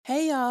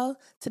Hey y'all,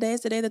 today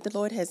is the day that the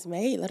Lord has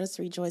made. Let us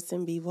rejoice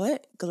and be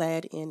what?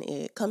 Glad in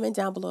it. Comment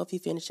down below if you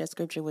finished that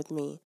scripture with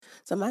me.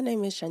 So my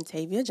name is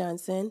Shantavia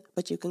Johnson,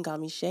 but you can call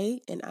me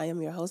Shay, and I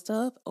am your host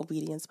of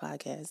Obedience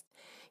Podcast.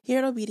 Here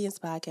at Obedience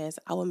Podcast,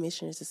 our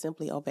mission is to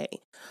simply obey.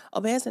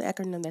 Obey is an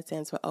acronym that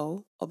stands for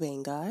O,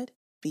 obeying God,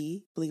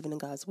 B, believing in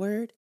God's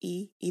word,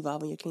 E,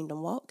 evolving your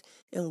kingdom walk,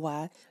 and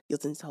Y,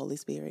 yielding to the Holy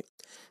Spirit.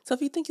 So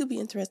if you think you'll be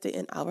interested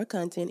in our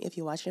content, if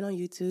you're watching on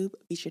YouTube,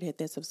 be sure to hit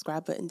that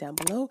subscribe button down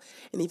below.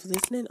 And if you're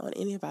listening on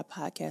any of our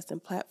podcasts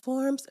and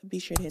platforms, be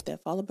sure to hit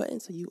that follow button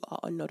so you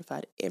are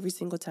notified every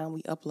single time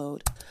we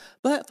upload.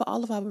 But for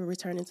all of our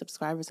returning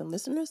subscribers and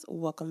listeners,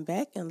 welcome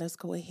back, and let's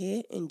go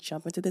ahead and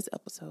jump into this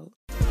episode.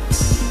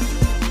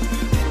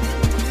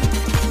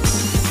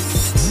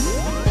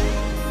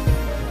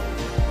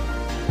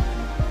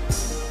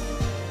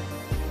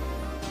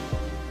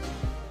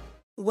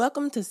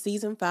 Welcome to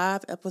Season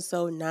 5,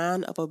 Episode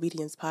 9 of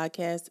Obedience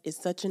Podcast. It's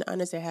such an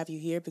honor to have you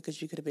here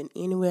because you could have been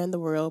anywhere in the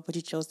world, but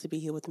you chose to be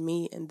here with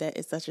me, and that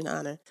is such an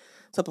honor.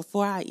 So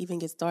before I even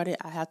get started,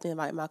 I have to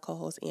invite my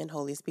co-host and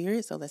Holy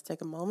Spirit. So let's take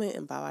a moment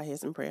and bow our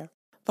heads in prayer.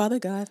 Father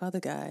God, I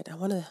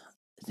want to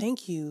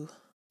thank you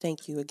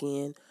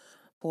again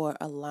for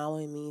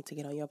allowing me to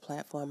get on your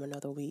platform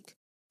another week.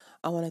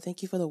 I want to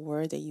thank you for the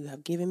word that you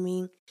have given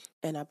me,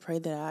 and I pray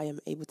that I am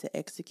able to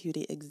execute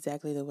it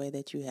exactly the way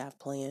that you have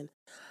planned.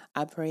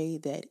 I pray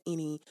that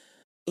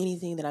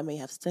anything that I may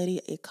have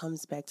studied, it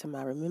comes back to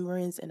my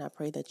remembrance, and I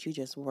pray that you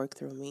just work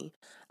through me.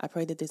 I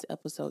pray that this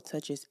episode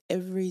touches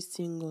every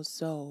single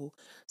soul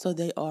so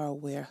they are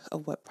aware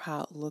of what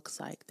pride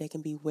looks like. They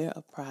can be aware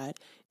of pride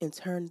and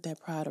turn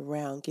that pride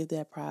around, give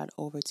that pride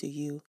over to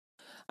you.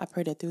 I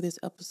pray that through this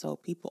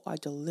episode, people are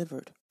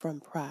delivered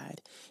from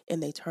pride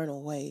and they turn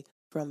away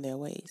from their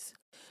ways.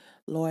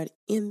 Lord,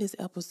 in this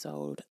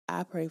episode,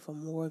 I pray for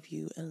more of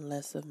you and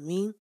less of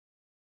me.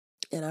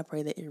 And I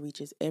pray that it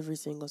reaches every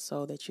single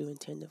soul that you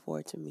intended for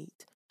it to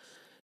meet.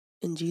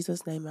 In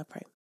Jesus' name I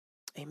pray.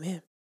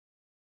 Amen.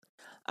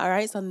 All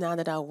right, so now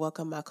that I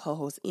welcome my co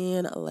host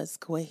in, let's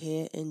go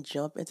ahead and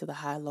jump into the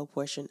high low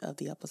portion of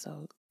the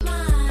episode.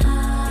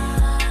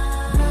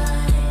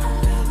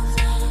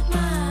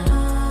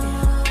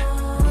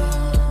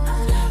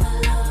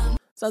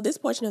 So this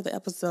portion of the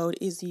episode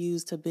is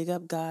used to big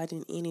up God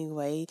in any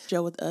way.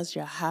 Share with us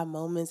your high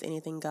moments,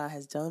 anything God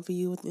has done for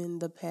you within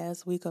the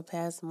past week or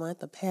past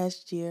month or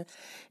past year.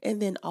 And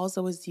then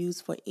also is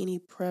used for any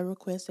prayer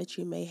requests that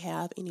you may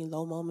have, any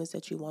low moments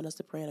that you want us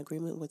to pray in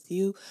agreement with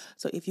you.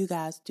 So if you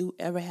guys do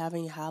ever have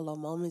any high low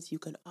moments, you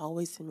can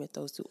always submit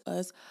those to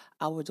us.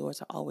 Our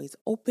doors are always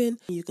open.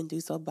 You can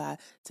do so by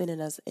sending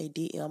us a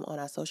DM on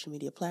our social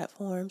media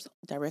platforms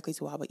directly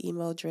to our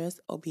email address,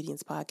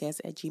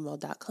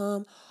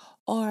 obediencepodcast@gmail.com,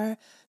 or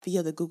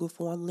via the Google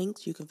form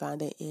links. You can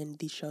find it in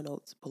the show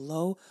notes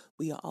below.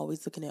 We are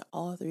always looking at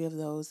all three of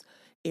those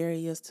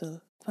areas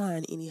to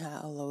find any high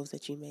or lows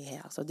that you may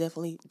have. So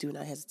definitely do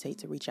not hesitate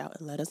to reach out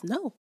and let us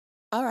know.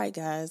 All right,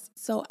 guys.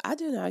 So I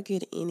did not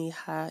get any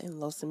high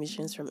and low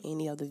submissions from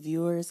any of the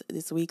viewers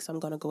this week. So I'm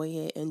going to go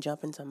ahead and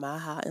jump into my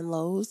high and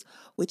lows,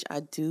 which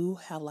I do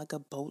have like a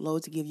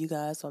boatload to give you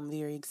guys. So I'm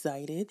very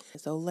excited.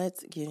 So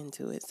let's get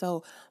into it.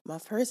 So my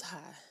first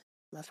high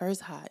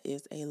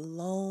is a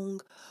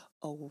long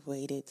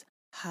awaited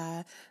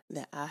high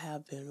that I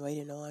have been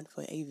waiting on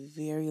for a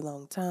very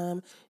long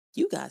time.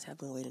 You guys have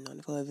been waiting on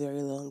it for a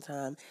very long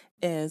time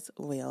as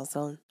well.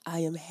 So I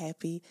am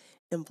happy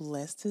and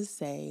blessed to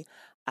say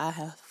I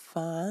have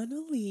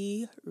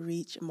finally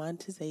reached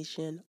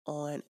monetization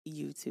on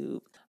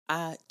YouTube.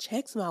 I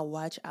checked my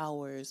watch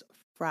hours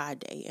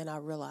Friday and I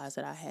realized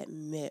that I had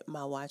met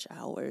my watch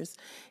hours.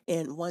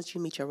 And once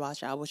you meet your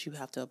watch hours, you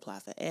have to apply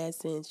for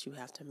AdSense, you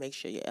have to make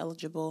sure you're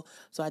eligible.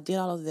 So I did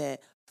all of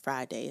that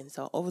Friday. And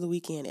so over the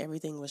weekend,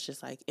 everything was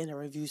just like in a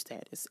review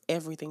status.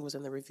 Everything was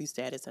in the review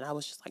status. And I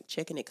was just like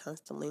checking it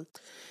constantly.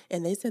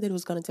 And they said that it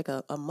was going to take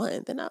a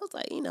month. And I was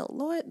like,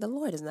 Lord, the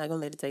Lord is not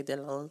going to let it take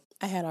that long.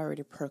 I had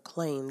already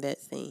proclaimed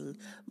that thing.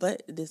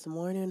 But this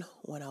morning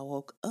when I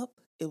woke up,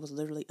 it was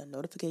literally a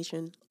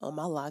notification on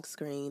my lock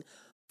screen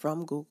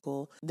from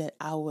Google that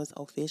I was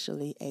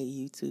officially a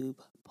YouTube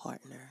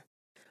partner.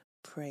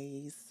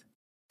 Praise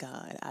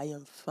God. I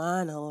am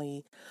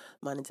finally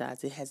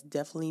monetized. It has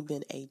definitely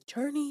been a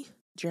journey.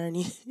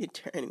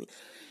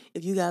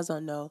 If you guys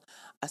don't know,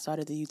 I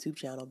started the YouTube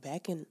channel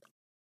back in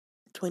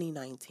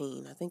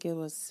 2019. I think it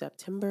was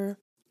September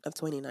of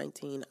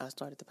 2019. I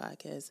started the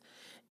podcast,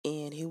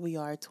 and here we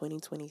are,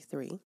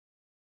 2023.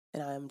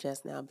 And I am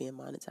just now being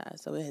monetized.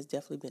 So it has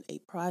definitely been a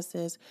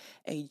process,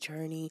 a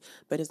journey,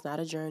 but it's not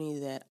a journey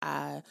that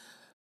I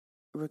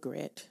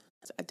regret.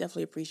 I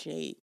definitely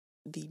appreciate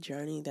the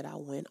journey that I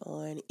went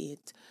on.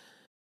 It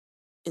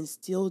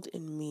instilled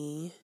in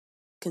me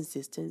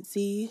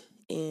consistency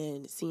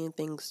and seeing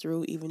things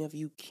through, even if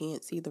you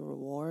can't see the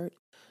reward,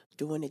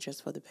 doing it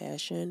just for the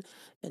passion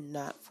and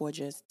not for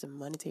just the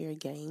monetary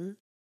gain.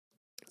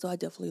 So I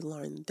definitely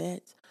learned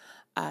that.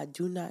 I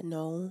do not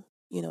know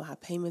how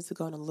payments are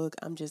going to look.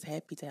 I'm just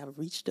happy to have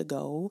reached the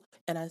goal.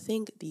 And I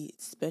think the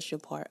special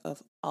part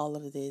of all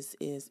of this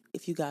is,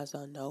 if you guys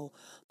don't know,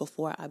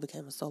 before I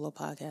became a solo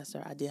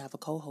podcaster, I did have a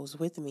co-host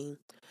with me.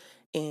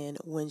 And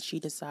when she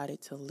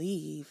decided to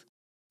leave,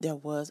 there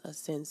was a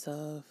sense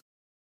of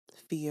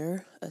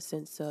fear, a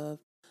sense of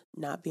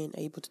not being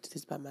able to do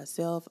this by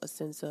myself, a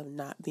sense of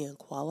not being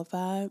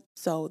qualified.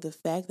 So the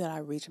fact that I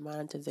reached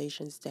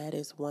monetization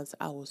status once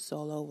I was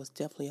solo was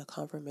definitely a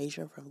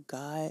confirmation from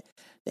God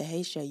that,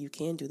 hey, Shay, you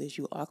can do this.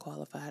 You are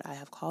qualified. I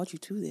have called you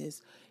to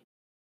this.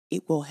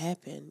 It will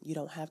happen. You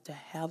don't have to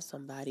have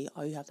somebody.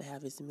 All you have to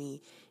have is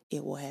me.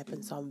 It will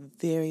happen. So I'm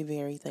very,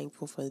 very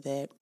thankful for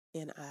that.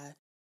 And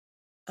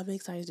I'm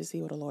excited to see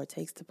where the Lord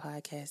takes the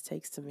podcast,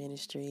 takes the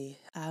ministry.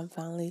 I'm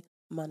finally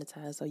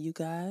monetized. So you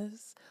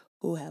guys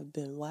who have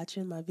been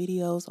watching my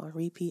videos on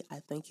repeat, I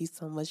thank you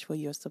so much for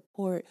your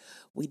support.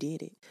 We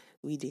did it.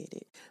 We did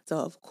it. So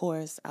of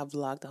course I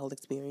vlogged the whole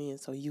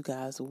experience, so you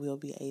guys will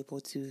be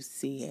able to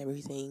see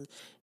everything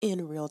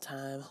in real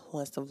time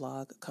once the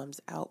vlog comes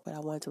out. But I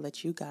wanted to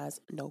let you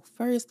guys know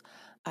first,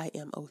 I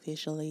am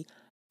officially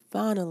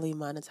finally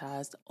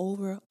monetized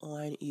over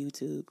on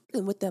YouTube.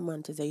 And with that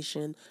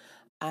monetization,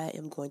 I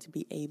am going to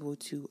be able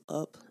to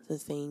up the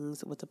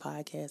things with the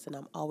podcast, and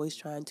I'm always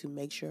trying to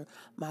make sure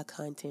my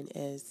content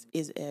is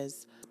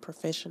as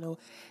professional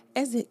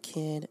as it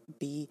can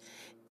be.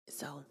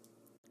 So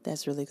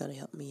that's really going to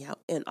help me out.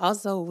 And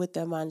also with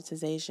that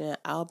monetization,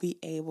 I'll be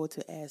able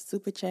to add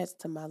super chats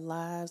to my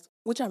lives,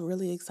 which I'm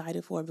really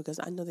excited for because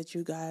I know that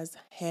you guys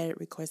had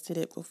requested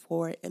it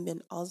before. And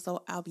then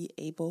also I'll be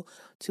able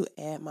to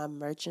add my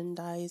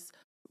merchandise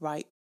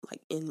right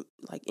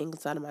like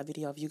inside of my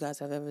video. If you guys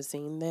have ever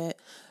seen that,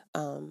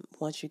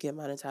 once you get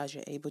monetized,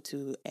 you're able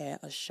to add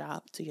a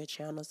shop to your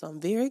channel. So I'm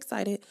very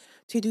excited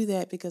to do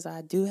that because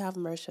I do have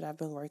merch that I've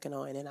been working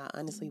on, and I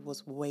honestly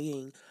was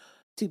waiting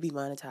to be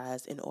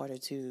monetized in order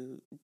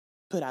to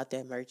put out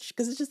that merch,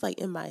 because it's just like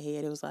in my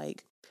head it was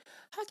like,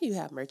 how can you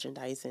have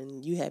merchandise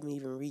and you haven't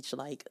even reached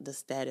like the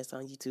status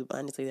on YouTube?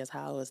 Honestly, that's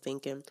how I was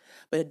thinking.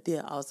 But it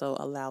did also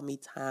allow me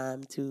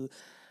time to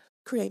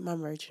create my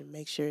merch and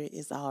make sure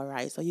it's all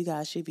right. So you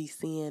guys should be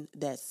seeing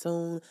that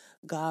soon.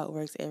 God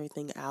works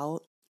everything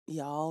out,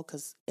 y'all,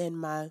 because in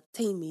my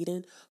team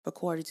meeting for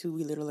quarter 2,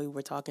 we literally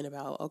were talking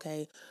about,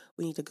 okay,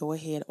 we need to go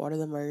ahead, order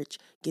the merch,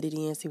 get it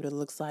in, see what it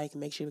looks like,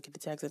 make sure we get the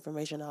tax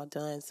information all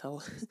done.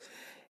 So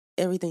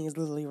everything is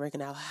literally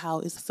working out how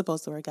it's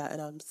supposed to work out, and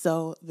I'm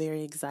so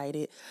very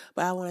excited.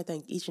 But I want to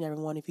thank each and every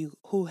one of you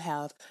who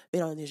have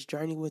been on this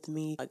journey with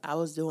me. Like, I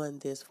was doing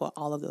this for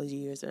all of those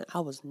years and I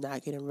was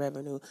not getting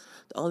revenue.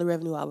 The only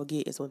revenue I would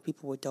get is when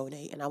people would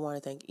donate, and I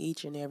want to thank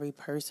each and every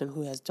person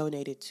who has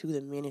donated to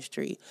the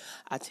ministry.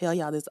 I tell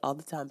y'all this all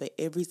the time, but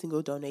every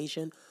single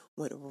donation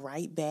went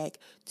right back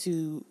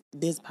to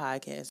this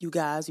podcast. You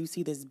guys, you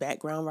see this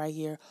background right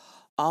here,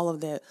 all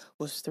of that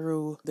was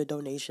through the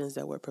donations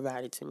that were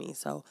provided to me.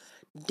 So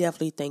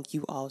definitely thank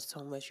you all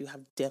so much. You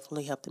have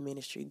definitely helped the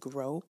ministry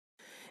grow.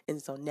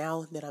 And so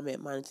now that I'm at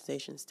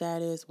monetization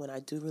status, when I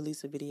do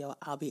release a video,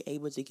 I'll be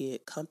able to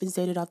get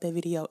compensated off that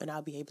video, and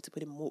I'll be able to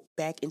put it more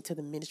back into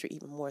the ministry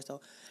even more.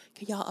 So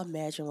can y'all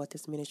imagine what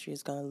this ministry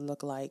is going to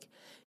look like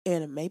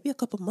in maybe a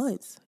couple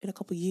months, in a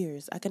couple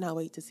years? I cannot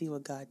wait to see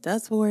what God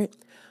does for it.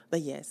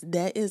 But yes,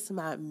 that is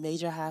my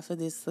major high for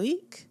this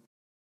week.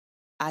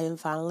 I am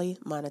finally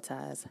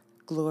monetized.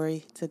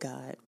 Glory to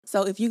God.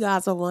 So if you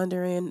guys are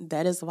wondering,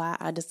 that is why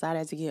I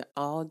decided to get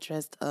all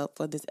dressed up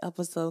for this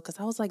episode, because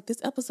I was like,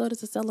 this episode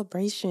is a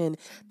celebration.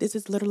 This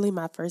is literally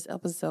my first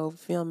episode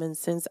filming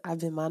since I've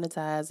been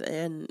monetized,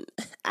 and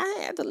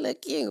I had to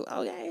look cute,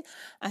 okay?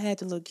 I had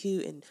to look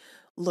cute and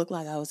look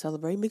like I was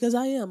celebrating, because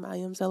I am. I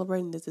am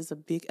celebrating. This is a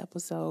big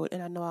episode,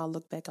 and I know I'll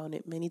look back on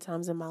it many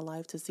times in my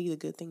life to see the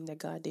good thing that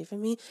God did for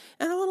me,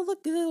 and I want to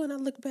look good when I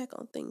look back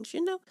on things.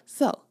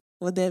 So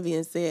with that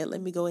being said, let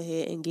me go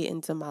ahead and get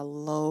into my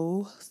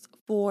lows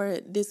for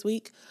this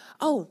week.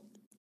 Oh,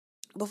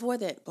 before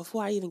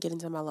I even get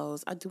into my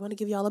lows, I do want to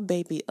give y'all a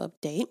baby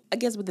update. I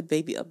guess with the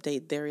baby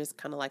update, there is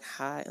kind of like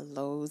high and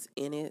lows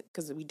in it,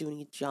 because we do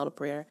need y'all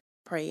to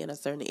pray in a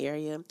certain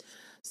area.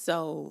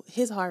 So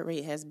his heart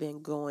rate has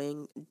been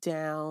going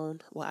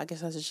down. Well, I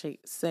guess I should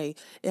say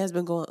it has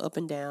been going up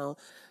and down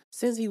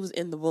since he was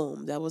in the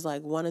womb. That was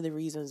like one of the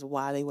reasons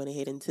why they went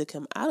ahead and took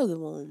him out of the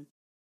womb,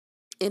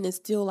 and it's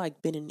still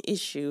like been an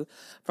issue.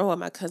 From what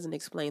my cousin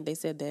explained, they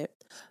said that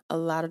a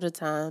lot of the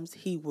times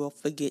he will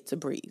forget to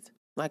breathe,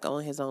 like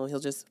on his own. He'll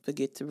just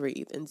forget to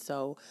breathe. And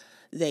so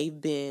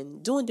they've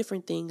been doing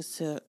different things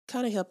to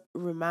kind of help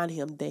remind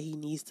him that he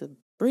needs to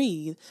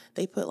breathe.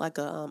 They put like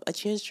a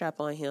chin strap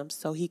on him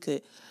so he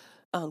could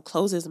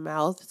close his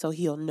mouth so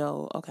he'll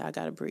know, okay, I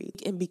gotta breathe.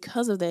 And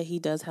because of that, he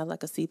does have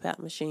like a CPAP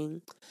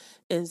machine.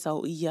 And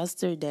so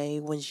yesterday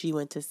when she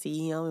went to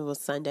see him, it was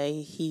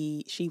Sunday,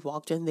 she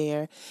walked in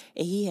there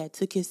and he had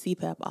took his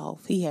CPAP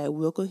off. He had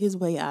wiggled his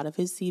way out of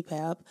his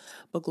CPAP,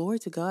 but glory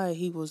to God,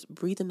 he was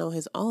breathing on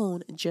his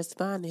own just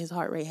fine and his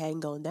heart rate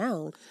hadn't gone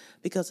down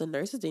because the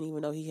nurses didn't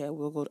even know he had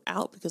wiggled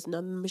out because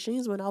none of the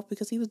machines went off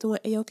because he was doing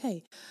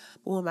A-OK.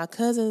 But when my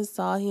cousin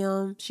saw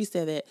him, she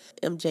said that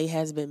MJ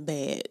has been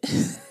bad.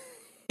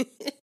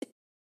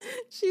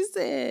 She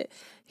said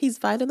he's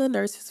fighting the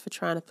nurses for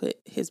trying to put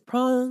his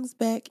prongs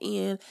back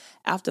in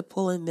after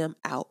pulling them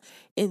out.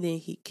 And then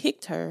he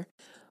kicked her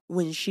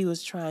when she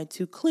was trying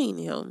to clean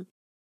him.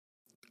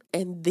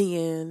 And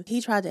then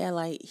he tried to act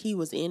like he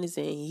was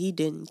innocent. He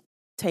didn't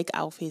take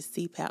off his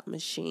CPAP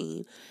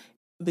machine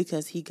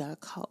because he got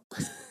caught.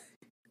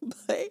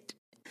 But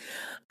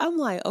I'm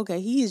like,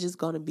 okay, he is just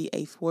going to be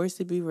a force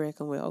to be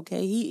reckoned with.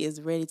 Okay, he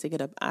is ready to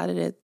get up out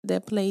of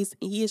that place.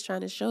 And he is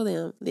trying to show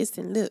them,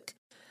 listen, look,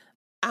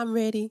 I'm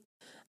ready.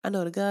 I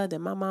know the God that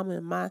my mama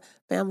and my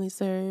family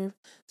serve.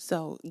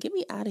 So get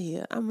me out of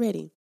here. I'm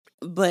ready.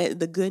 But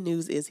the good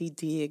news is he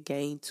did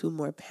gain 2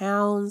 more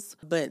pounds.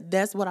 But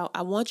that's what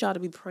I want y'all to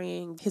be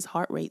praying. His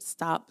heart rate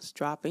stops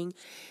dropping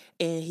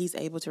and he's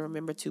able to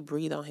remember to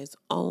breathe on his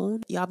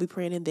own. Y'all be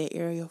praying in that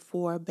area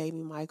for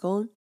baby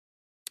Michael.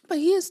 But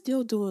he is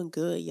still doing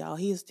good, y'all.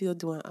 He is still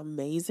doing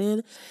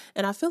amazing.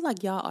 And I feel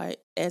like y'all are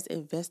as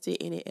invested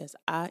in it as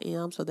I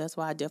am. So that's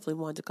why I definitely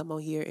wanted to come on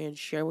here and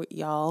share with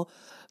y'all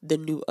the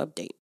new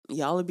update.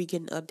 Y'all will be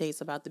getting updates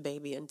about the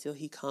baby until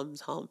he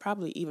comes home.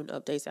 Probably even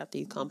updates after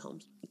he comes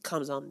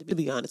home, to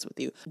be honest with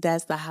you.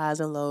 That's the highs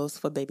and lows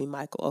for baby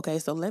Michael. Okay,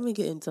 so let me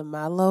get into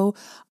my low.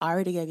 I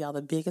already gave y'all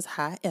the biggest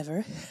high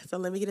ever. So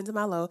let me get into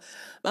my low.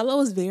 My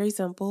low is very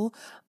simple.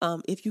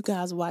 If you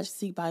guys watch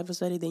Seek Bible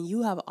Study, then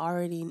you have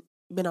already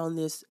been on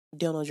this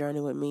dental journey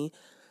with me.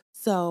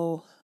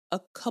 So a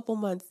couple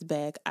months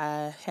back,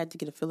 I had to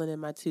get a filling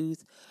in my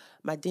tooth.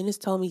 My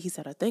dentist told me, he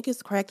said, I think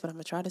it's cracked, but I'm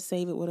going to try to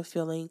save it with a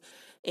filling.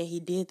 And he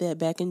did that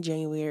back in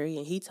January.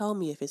 And he told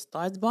me, if it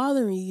starts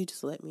bothering you,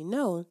 just let me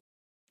know.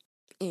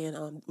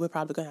 And we're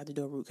probably going to have to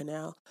do a root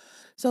canal.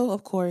 So,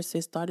 of course,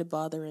 it started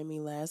bothering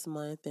me last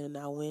month. And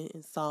I went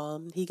and saw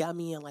him. He got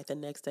me in like the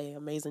next day,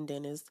 amazing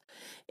dentist.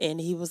 And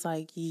he was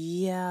like,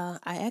 yeah,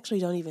 I actually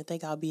don't even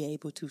think I'll be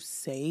able to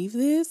save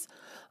this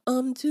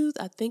tooth.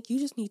 I think you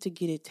just need to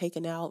get it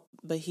taken out.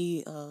 But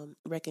he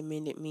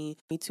recommended me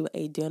to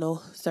a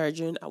dental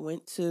surgeon. I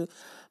went to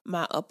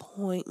my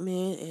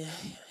appointment and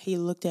he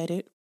looked at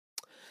it.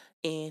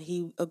 And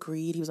he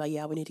agreed. He was like,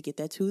 yeah, we need to get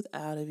that tooth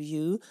out of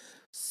you.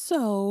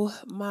 So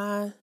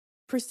my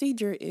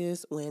procedure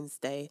is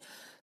Wednesday,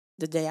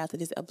 the day after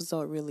this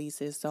episode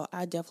releases. So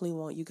I definitely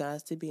want you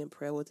guys to be in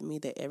prayer with me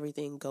that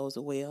everything goes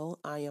well.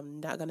 I am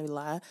not going to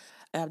lie.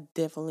 I've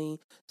definitely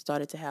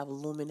started to have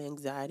looming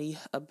anxiety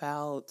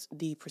about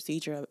the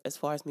procedure as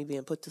far as me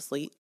being put to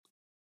sleep.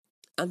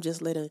 I'm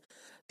just letting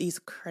these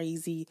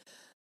crazy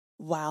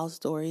wild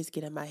stories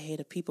get in my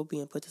head of people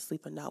being put to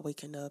sleep and not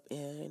waking up,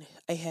 and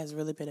it has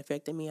really been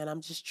affecting me. And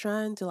I'm just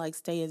trying to like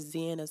stay as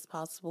zen as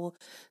possible,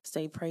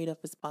 stay prayed up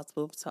as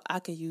possible, so I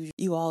could use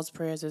you all's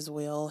prayers as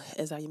well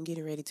as I am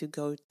getting ready to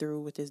go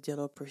through with this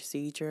dental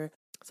procedure.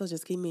 So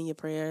just keep me in your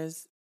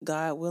prayers.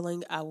 God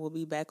willing, I will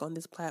be back on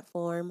this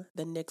platform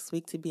the next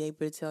week to be able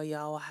to tell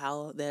y'all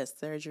how that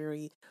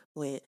surgery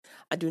went.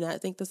 I do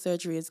not think the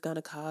surgery is going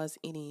to cause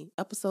any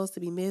episodes to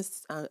be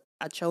missed.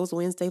 I chose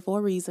Wednesday for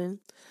a reason,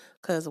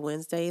 because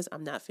Wednesdays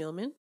I'm not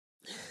filming.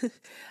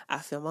 I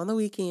film on the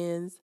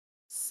weekends,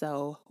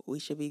 so we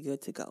should be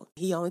good to go.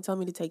 He only told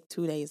me to take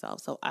 2 days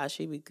off, so I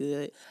should be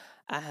good.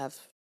 I have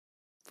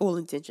full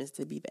intentions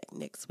to be back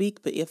next week,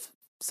 but if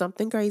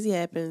something crazy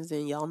happens,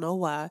 then y'all know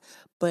why.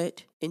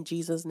 But in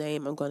Jesus'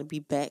 name, I'm going to be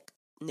back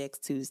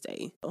next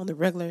Tuesday on the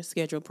regular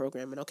scheduled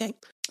programming, okay?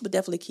 But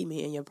definitely keep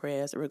me in your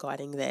prayers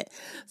regarding that.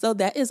 So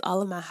that is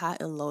all of my high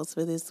and lows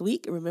for this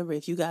week. Remember,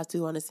 if you guys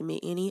do want to send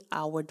me any,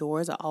 our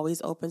doors are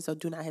always open, so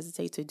do not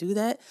hesitate to do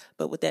that.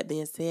 But with that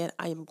being said,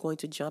 I am going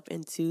to jump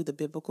into the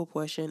biblical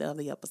portion of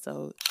the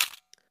episode.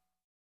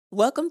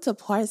 Welcome to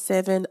part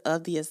 7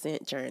 of the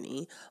Ascent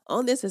Journey.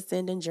 On this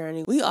ascending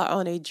journey, we are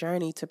on a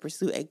journey to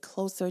pursue a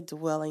closer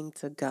dwelling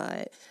to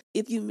God.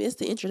 If you missed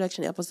the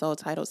introduction episode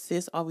titled,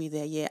 Sis, Are We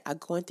There Yet?, I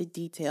go into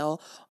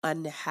detail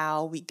on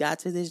how we got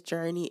to this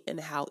journey and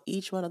how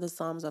each one of the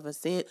Psalms of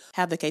Ascent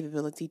have the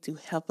capability to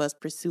help us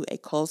pursue a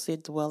closer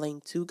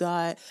dwelling to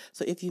God.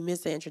 So if you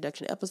missed the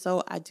introduction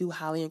episode, I do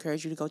highly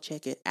encourage you to go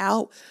check it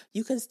out.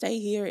 You can stay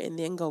here and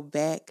then go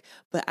back,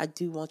 but I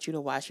do want you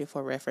to watch it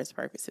for reference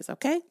purposes,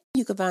 okay?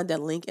 You can find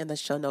that link in the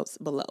show notes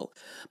below.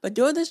 But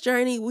during this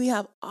journey, we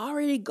have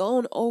already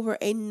gone over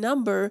a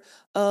number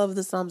of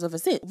the Psalms of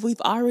Ascent.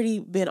 We've already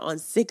been on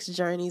 6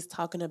 journeys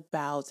talking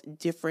about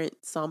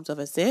different Psalms of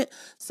Ascent.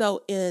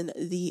 So in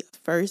the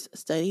first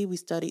study, we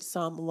studied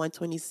Psalm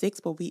 126,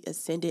 where we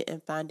ascended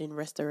and finding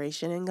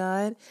restoration in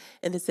God.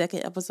 In the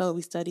second episode,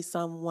 we studied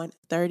Psalm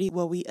 130,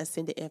 where we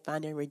ascended and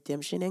finding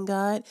redemption in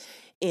God.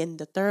 In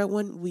the third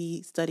one,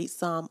 we studied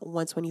Psalm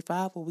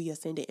 125, where we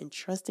ascended and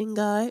trusting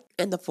God.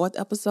 In the fourth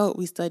episode,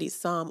 we studied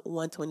Psalm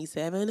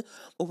 127,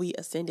 where we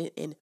ascended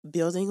in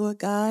building with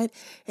God.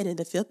 And in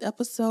the fifth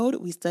episode,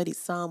 we studied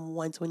Psalm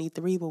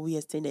 123, where we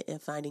ascended in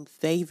finding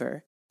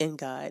favor in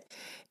God.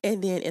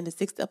 And then in the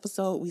sixth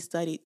episode, we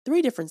studied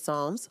 3 different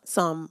Psalms,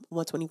 Psalm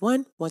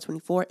 121,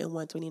 124, and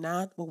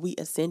 129, where we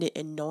ascended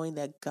in knowing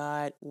that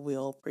God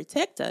will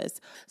protect us.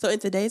 So in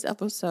today's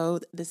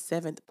episode, the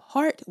 7th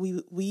part,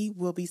 we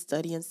will be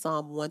studying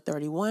Psalm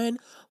 131,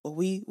 where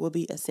we will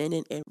be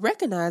ascending and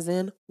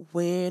recognizing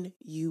when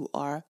you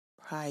are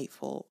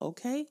prideful,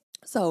 okay?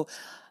 So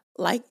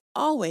like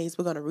always,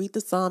 we're going to read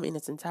the Psalm in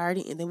its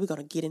entirety, and then we're going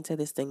to get into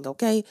this thing,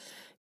 okay?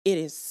 It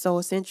is so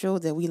essential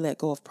that we let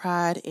go of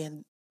pride,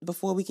 and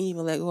before we can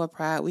even let go of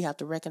pride, we have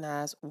to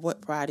recognize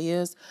what pride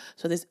is.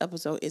 So this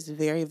episode is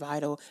very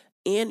vital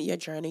in your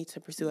journey to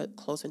pursue a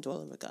close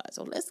indwelling with God.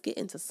 So let's get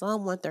into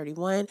Psalm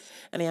 131,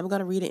 and I'm going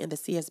to read it in the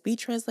CSB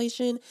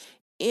translation.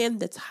 And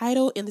the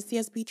title in the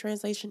CSB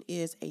translation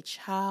is A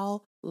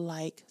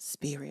Childlike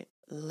Spirit.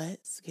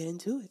 Let's get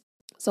into it.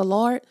 So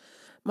Lord,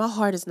 my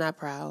heart is not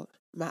proud.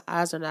 My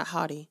eyes are not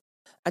haughty.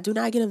 I do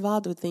not get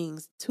involved with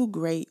things too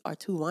great or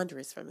too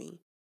wondrous for me.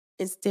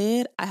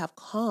 Instead, I have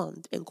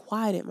calmed and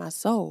quieted my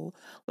soul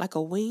like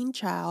a weaned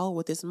child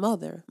with its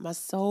mother. My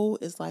soul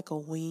is like a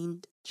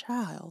weaned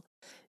child.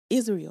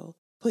 Israel,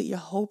 put your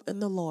hope in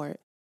the Lord,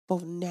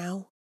 both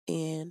now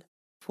and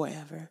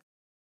forever.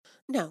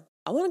 Now,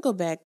 I want to go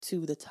back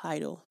to the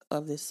title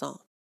of this song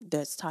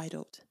that's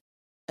titled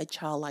A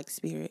Childlike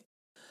Spirit.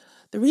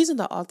 The reason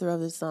the author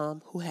of the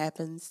psalm, who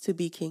happens to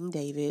be King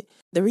David,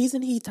 the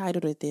reason he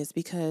titled it this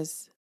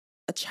because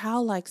a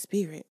childlike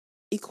spirit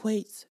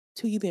equates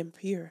to you being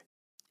pure,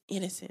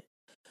 innocent.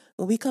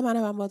 When we come out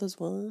of our mother's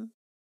womb,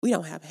 we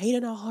don't have hate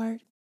in our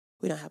heart.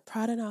 We don't have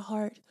pride in our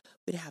heart.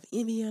 We don't have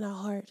envy in our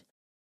heart.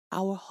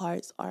 Our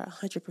hearts are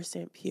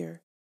 100%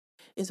 pure.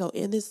 And so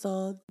in this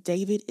psalm,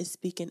 David is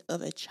speaking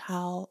of a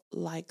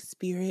childlike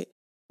spirit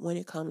when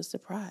it comes to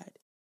pride.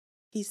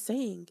 He's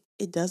saying,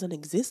 it doesn't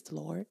exist,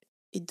 Lord.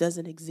 It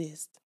doesn't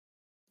exist.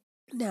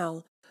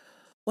 Now,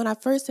 when I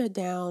first sat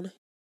down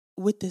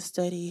with this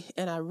study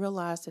and I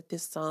realized that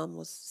this psalm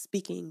was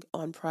speaking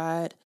on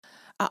pride,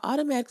 I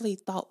automatically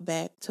thought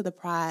back to the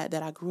pride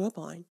that I grew up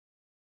on.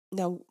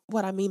 Now,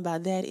 what I mean by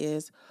that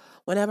is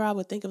whenever I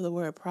would think of the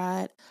word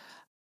pride,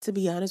 to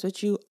be honest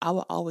with you, I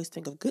would always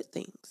think of good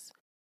things.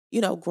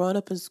 Growing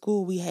up in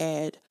school, we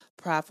had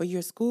pride for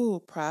your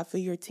school, pride for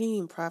your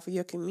team, pride for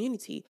your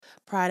community,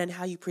 pride in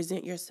how you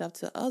present yourself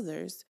to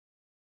others.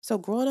 So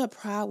growing up,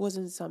 pride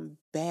wasn't some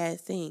bad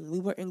thing.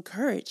 We were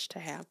encouraged to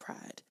have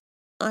pride,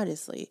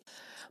 honestly.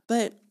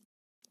 But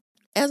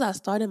as I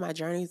started my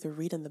journey through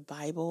reading the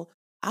Bible,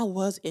 I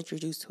was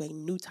introduced to a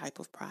new type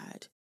of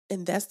pride.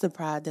 And that's the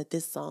pride that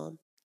this psalm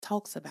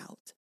talks about.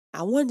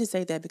 I wanted to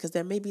say that because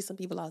there may be some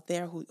people out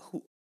there who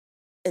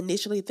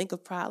initially think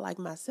of pride like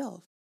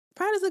myself.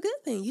 Pride is a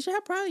good thing. You should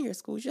have pride in your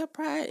school. You should have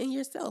pride in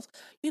yourself.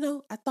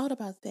 I thought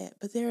about that,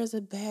 but there is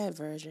a bad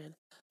version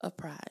of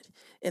pride.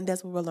 And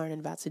that's what we're learning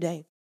about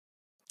today.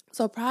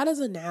 So pride as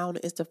a noun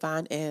is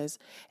defined as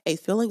a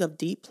feeling of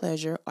deep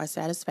pleasure or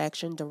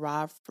satisfaction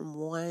derived from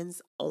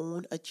one's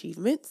own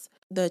achievements,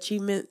 the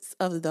achievements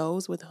of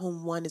those with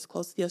whom one is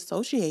closely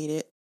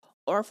associated,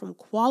 or from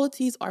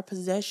qualities or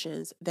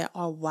possessions that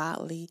are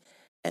widely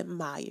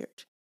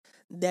admired.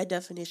 That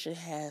definition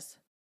has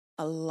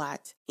a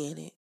lot in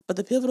it. But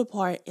the pivotal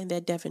part in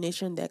that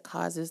definition that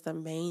causes the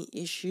main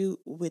issue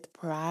with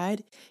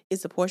pride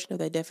is the portion of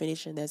that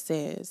definition that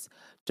says,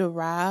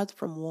 derived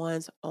from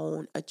one's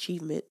own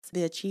achievements,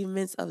 the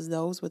achievements of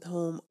those with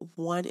whom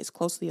one is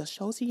closely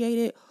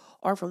associated,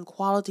 or from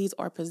qualities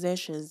or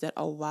possessions that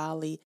are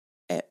widely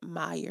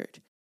admired.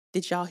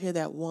 Did y'all hear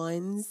that?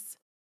 One's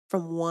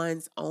from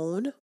one's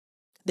own?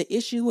 The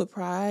issue with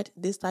pride,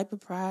 this type of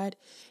pride,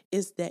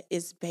 is that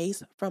it's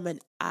based from an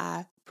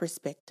I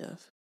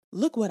perspective.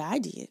 Look what I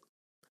did.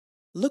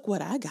 Look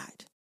what I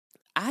got.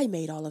 I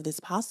made all of this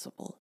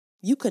possible.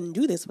 You couldn't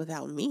do this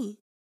without me.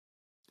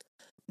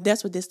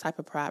 That's what this type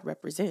of pride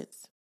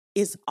represents.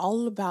 It's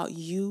all about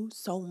you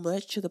so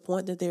much to the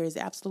point that there is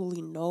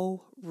absolutely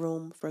no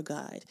room for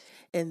God.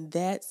 And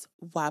that's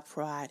why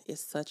pride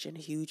is such a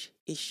huge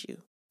issue.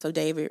 So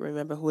David,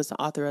 remember, who is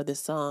the author of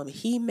this psalm,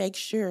 he makes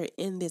sure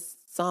in this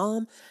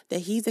psalm that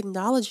he's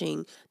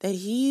acknowledging that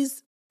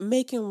he's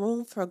making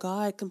room for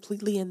God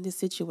completely in this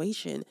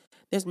situation.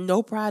 There's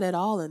no pride at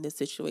all in this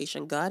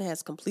situation. God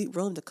has complete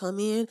room to come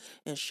in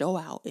and show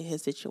out in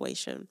his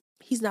situation.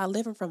 He's not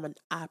living from an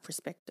I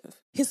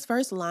perspective. His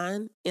first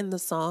line in the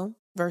psalm,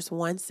 verse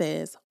 1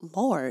 says,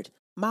 Lord,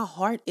 My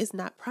heart is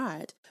not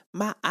pride.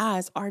 My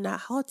eyes are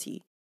not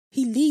haughty.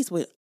 He leads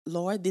with,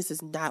 Lord, this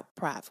is not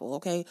prideful,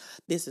 okay?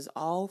 This is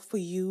all for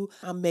you.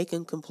 I'm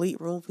making complete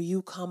room for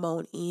you. Come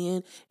on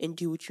in and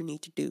do what you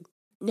need to do.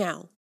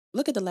 Now,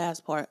 look at the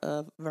last part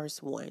of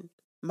verse 1.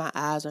 My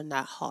eyes are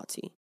not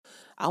haughty.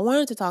 I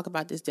wanted to talk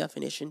about this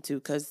definition too,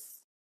 because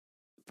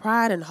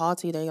pride and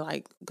haughty, they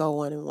like go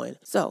one and one.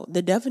 So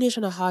the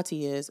definition of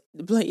haughty is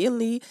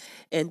blatantly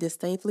and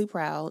disdainfully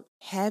proud,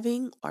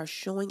 having or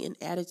showing an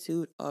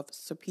attitude of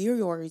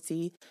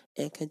superiority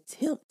and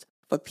contempt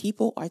for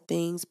people or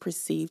things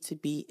perceived to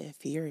be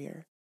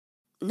inferior.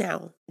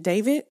 Now,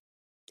 David,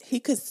 he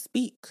could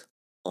speak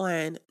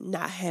on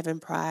not having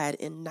pride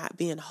and not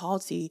being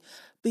haughty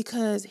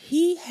because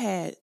he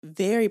had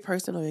very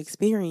personal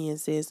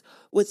experiences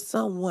with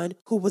someone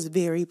who was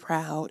very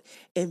proud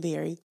and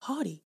very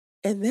haughty.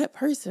 And that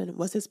person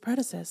was his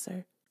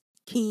predecessor,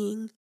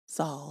 King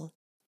Saul.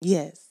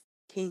 Yes,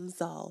 King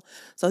Saul.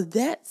 So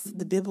that's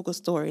the biblical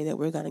story that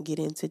we're going to get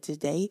into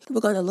today.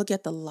 We're going to look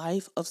at the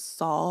life of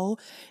Saul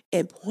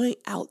and point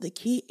out the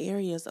key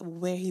areas of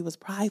where he was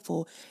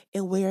prideful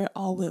and where it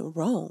all went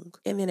wrong.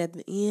 And then at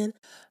the end,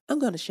 I'm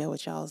going to share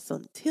with y'all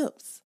some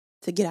tips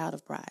to get out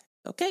of pride.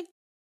 Okay?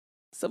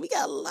 So we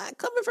got a lot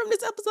coming from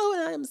this episode,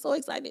 and I am so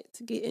excited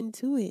to get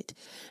into it.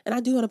 And I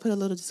do want to put a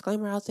little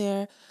disclaimer out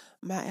there.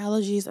 My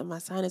allergies and my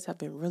sinus have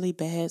been really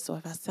bad, so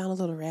if I sound a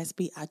little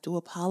raspy, I do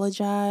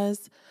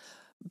apologize.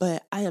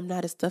 But I am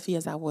not as stuffy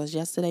as I was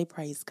yesterday,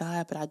 praise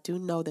God. But I do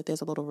know that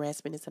there's a little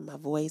raspiness in my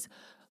voice,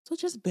 so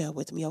just bear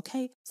with me,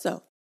 okay?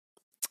 So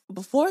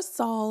before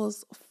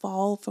Saul's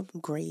fall from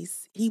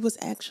grace, he was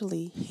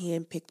actually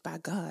handpicked by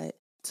God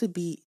to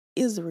be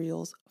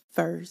Israel's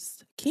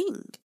first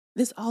king.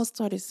 This all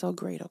started so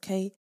great,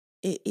 okay?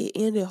 It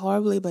ended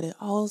horribly, but it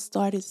all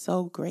started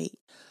so great.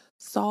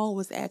 Saul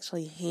was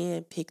actually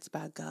handpicked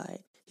by God.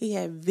 He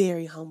had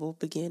very humble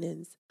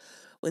beginnings.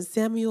 When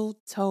Samuel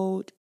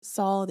told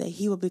Saul that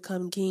he would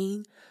become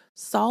king,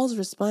 Saul's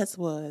response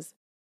was,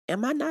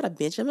 Am I not a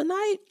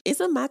Benjaminite?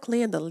 Isn't my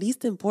clan the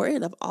least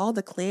important of all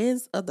the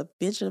clans of the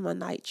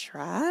Benjaminite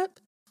tribe?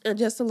 And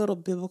just a little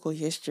biblical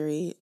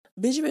history.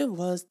 Benjamin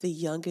was the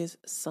youngest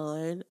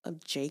son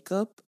of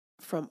Jacob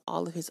from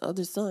all of his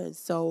other sons.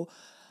 So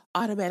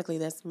automatically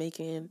that's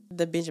making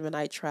the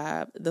Benjaminite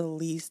tribe the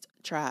least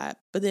tribe.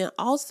 But then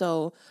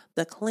also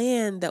the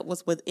clan that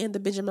was within the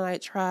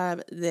Benjaminite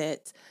tribe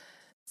that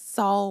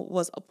Saul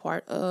was a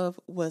part of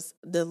was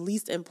the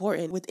least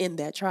important within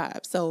that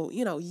tribe. So,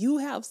 you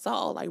have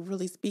Saul like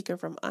really speaking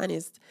from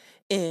honest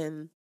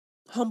and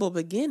humble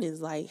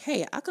beginnings. Like,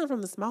 hey, I come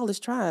from the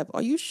smallest tribe.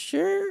 Are you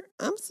sure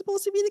I'm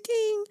supposed to be the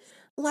king?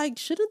 Like,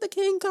 shouldn't the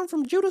king come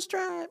from Judah's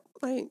tribe?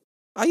 Like,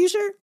 are you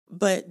sure?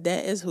 But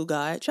that is who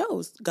God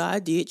chose.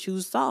 God did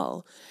choose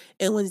Saul.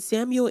 And when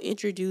Samuel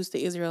introduced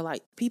the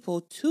Israelite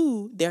people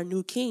to their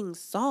new king,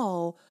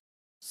 Saul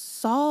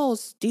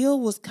still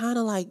was kind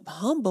of like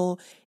humble,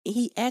 and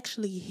he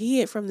actually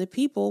hid from the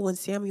people when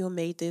Samuel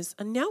made this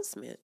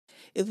announcement.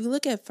 If we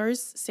look at 1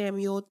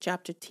 Samuel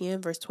chapter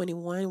 10, verse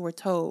 21, we're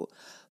told,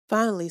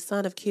 Finally,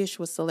 son of Kish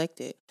was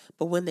selected,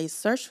 but when they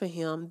searched for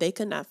him, they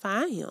could not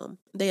find him.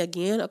 They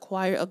again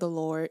inquired of the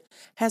Lord,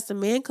 Has the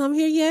man come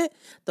here yet?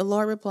 The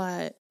Lord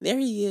replied, There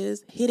he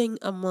is, hidden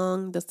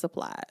among the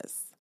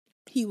supplies.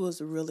 He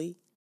was really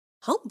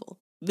humble,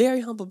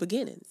 very humble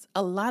beginnings.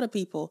 A lot of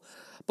people,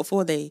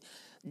 before they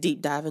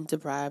deep dive into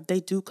pride, they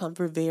do come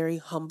from very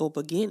humble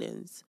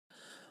beginnings.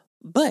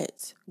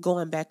 But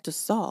going back to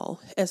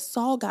Saul, as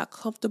Saul got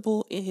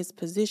comfortable in his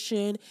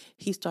position,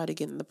 he started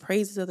getting the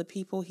praises of the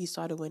people, he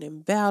started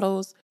winning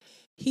battles,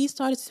 he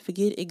started to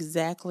forget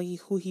exactly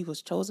who he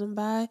was chosen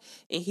by,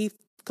 and he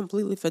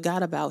completely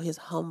forgot about his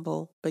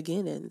humble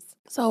beginnings.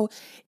 So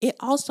it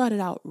all started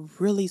out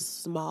really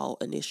small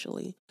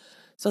initially.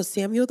 So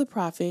Samuel the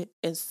prophet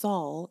and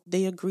Saul,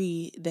 they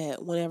agreed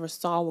that whenever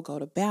Saul would go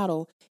to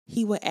battle,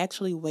 he would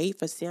actually wait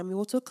for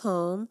Samuel to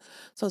come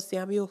so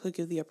Samuel could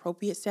give the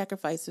appropriate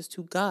sacrifices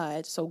to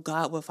God so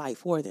God would fight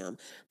for them.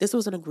 This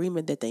was an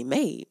agreement that they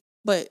made.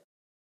 But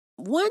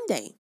one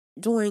day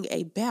during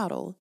a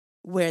battle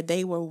where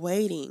they were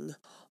waiting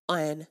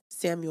on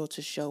Samuel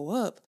to show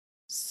up,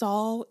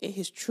 Saul and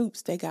his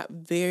troops, they got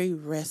very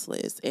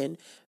restless and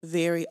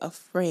very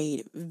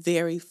afraid,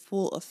 very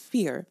full of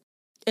fear.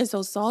 And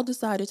so Saul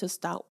decided to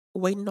stop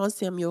waiting on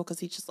Samuel because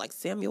he's just like,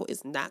 Samuel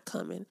is not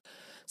coming.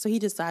 So he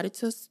decided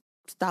to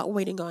stop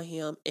waiting on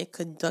him and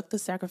conduct the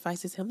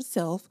sacrifices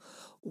himself,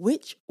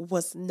 which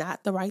was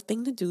not the right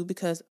thing to do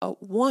because,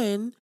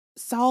 one,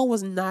 Saul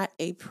was not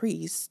a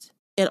priest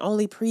and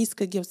only priests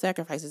could give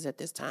sacrifices at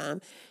this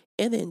time.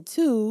 And then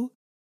two,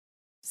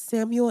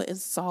 Samuel and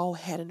Saul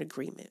had an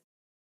agreement.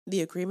 The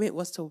agreement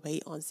was to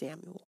wait on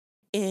Samuel.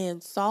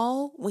 And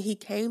Saul, when he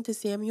came to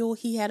Samuel,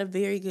 he had a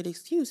very good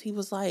excuse. He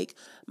was like,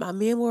 my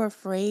men were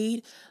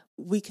afraid.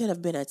 We could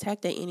have been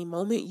attacked at any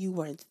moment. You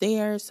weren't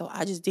there. So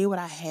I just did what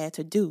I had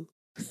to do.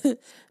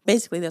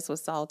 Basically, that's what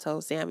Saul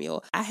told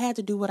Samuel. I had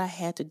to do what I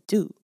had to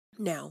do.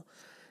 Now,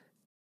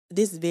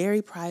 this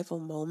very prideful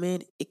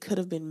moment, it could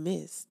have been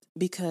missed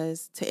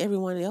because to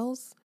everyone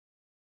else,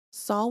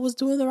 Saul was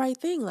doing the right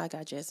thing, like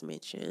I just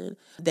mentioned.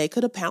 They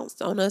could have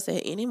pounced on us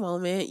at any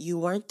moment. You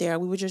weren't there.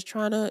 We were just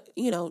trying to,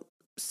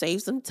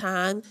 save some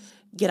time,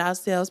 get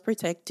ourselves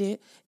protected,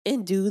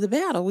 and do the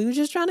battle. We were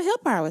just trying to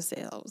help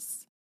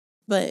ourselves.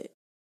 But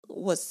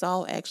what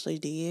Saul actually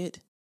did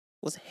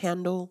was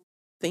handle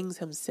things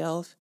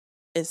himself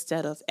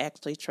instead of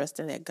actually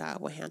trusting that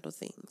God will handle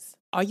things.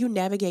 Are you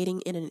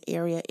navigating in an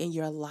area in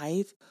your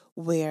life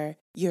where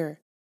you're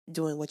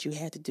doing what you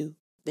had to do?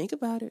 Think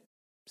about it.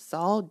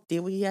 Saul did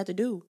what he had to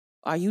do.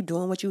 Are you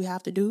doing what you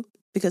have to do?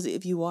 Because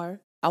if you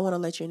are, I want to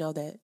let you know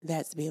that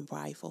that's being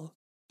prideful.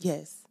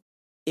 Yes,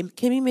 it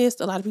can be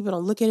missed. A lot of people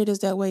don't look at it as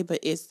that way, but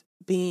it's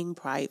being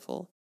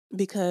prideful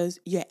because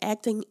you're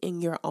acting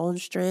in your own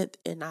strength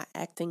and not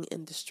acting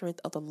in the strength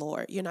of the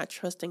Lord. You're not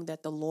trusting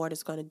that the Lord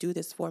is going to do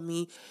this for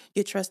me.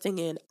 You're trusting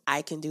in,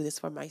 I can do this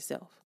for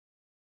myself.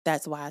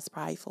 That's why it's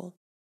prideful.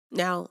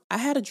 Now, I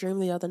had a dream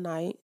the other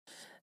night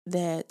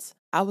that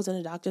I was in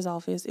a doctor's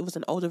office. It was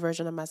an older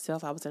version of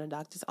myself. I was in a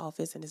doctor's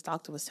office, and this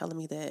doctor was telling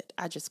me that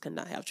I just could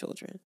not have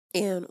children.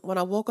 And when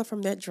I woke up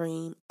from that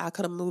dream, I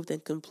could have moved in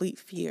complete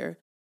fear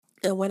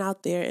and went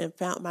out there and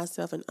found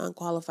myself an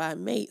unqualified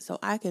mate so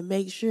I can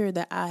make sure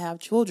that I have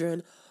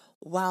children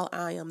while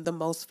I am the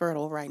most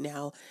fertile right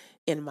now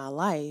in my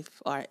life,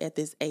 or at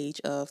this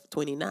age of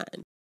 29.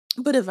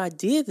 But if I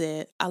did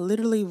that, I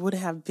literally would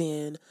have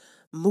been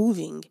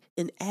moving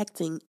and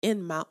acting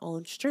in my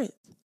own strength.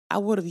 I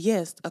would have,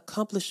 yes,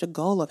 accomplished the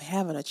goal of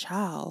having a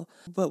child,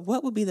 but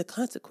what would be the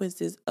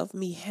consequences of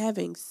me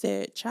having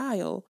said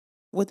child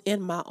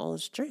within my own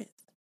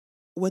strength?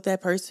 Would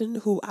that person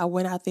who I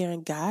went out there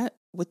and got,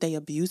 would they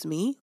abuse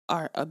me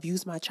or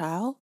abuse my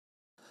child?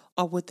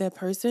 Or would that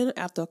person,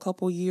 after a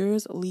couple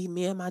years, leave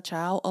me and my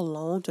child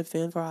alone to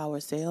fend for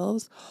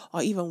ourselves?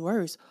 Or even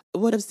worse,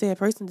 what if said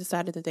person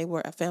decided that they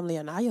were a family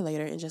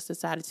annihilator and just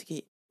decided to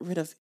get rid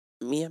of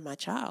me and my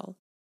child?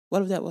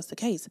 What if that was the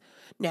case?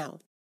 Now,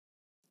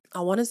 I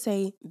want to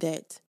say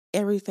that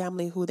every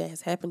family who that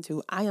has happened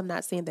to, I am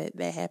not saying that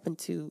that happened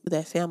to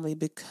that family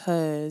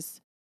because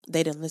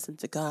they didn't listen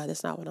to God.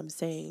 That's not what I'm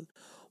saying.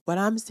 What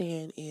I'm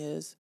saying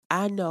is,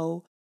 I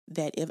know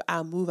that if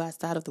I move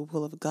outside of the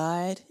will of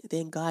God,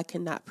 then God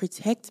cannot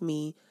protect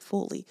me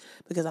fully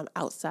because I'm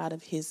outside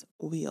of his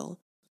will.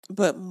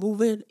 But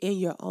moving in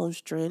your own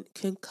strength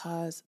can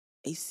cause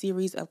a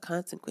series of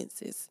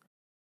consequences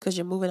because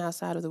you're moving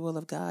outside of the will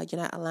of God.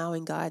 You're not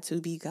allowing God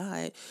to be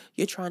God.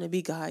 You're trying to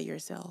be God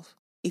yourself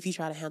if you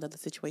try to handle the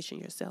situation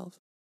yourself.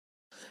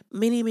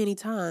 Many, many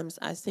times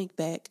I think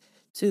back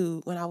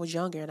to when I was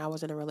younger and I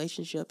was in a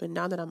relationship, and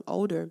now that I'm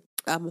older,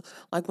 I'm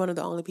like one of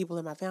the only people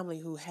in my family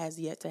who has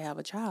yet to have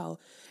a child.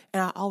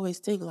 And I always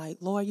think like,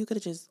 Lord, you could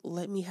have just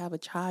let me have a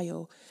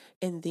child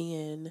and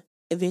then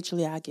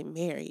eventually I get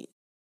married.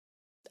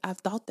 I've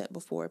thought that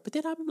before, but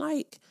then I'm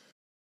like,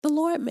 the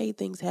Lord made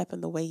things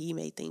happen the way he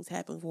made things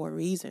happen for a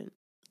reason.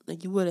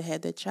 Like, you would have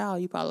had that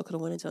child, you probably could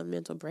have went into a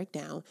mental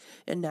breakdown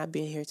and not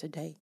been here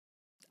today.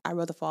 I'd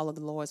rather follow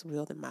the Lord's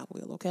will than my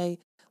will, okay?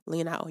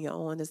 Lean out on your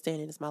own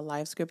understanding is my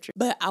life scripture.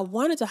 But I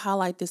wanted to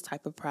highlight this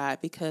type of pride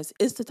because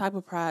it's the type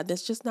of pride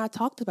that's just not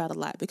talked about a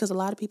lot, because a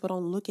lot of people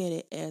don't look at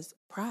it as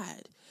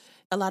pride.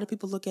 A lot of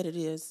people look at it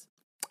as,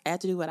 I have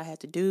to do what I have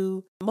to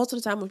do. Most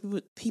of the time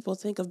when people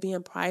think of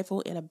being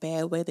prideful in a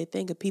bad way, they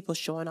think of people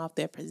showing off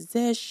their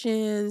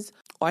possessions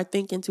or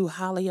thinking too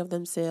highly of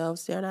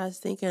themselves. They're not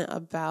thinking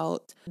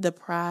about the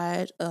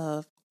pride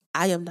of,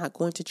 I am not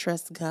going to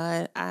trust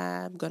God.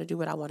 I'm going to do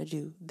what I want to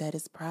do. That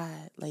is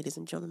pride, ladies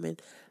and gentlemen.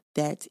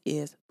 That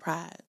is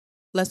pride.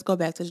 Let's go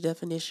back to the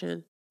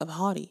definition of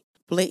haughty.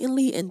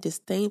 Blatantly and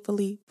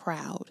disdainfully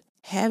proud,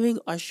 having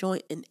or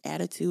showing an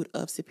attitude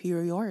of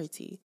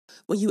superiority.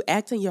 When you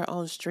act in your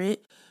own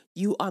strength,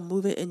 you are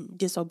moving in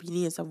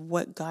disobedience of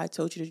what God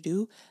told you to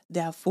do.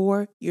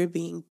 Therefore, you're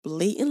being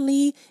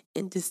blatantly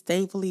and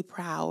disdainfully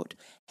proud,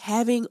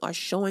 having or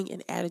showing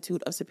an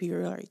attitude of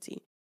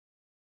superiority.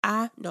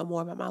 I know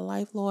more about my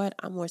life, Lord.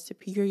 I'm more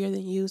superior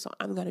than you, so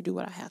I'm going to do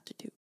what I have to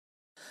do.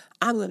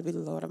 I'm going to be the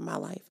Lord of my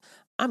life.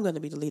 I'm going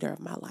to be the leader of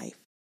my life.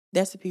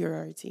 That's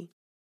superiority.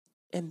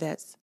 And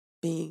that's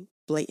being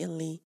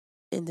blatantly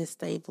and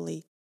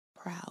disdainfully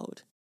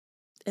proud.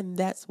 And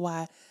that's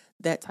why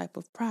that type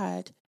of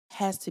pride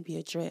has to be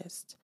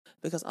addressed,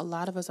 because a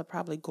lot of us are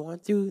probably going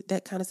through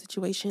that kind of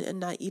situation and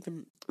not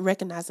even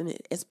recognizing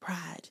it as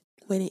pride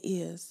when it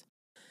is.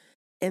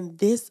 And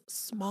this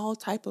small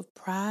type of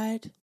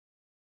pride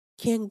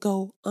can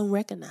go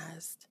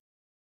unrecognized.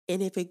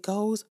 And if it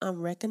goes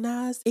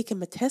unrecognized, it can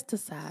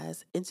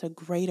metastasize into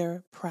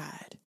greater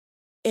pride.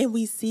 And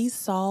we see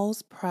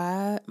Saul's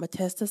pride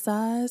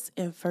metastasize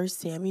in 1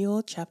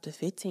 Samuel chapter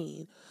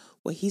 15,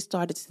 where he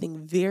started to think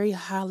very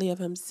highly of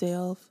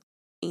himself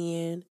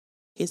and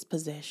his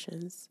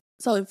possessions.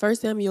 So in 1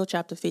 Samuel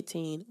chapter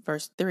 15,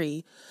 verse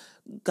 3,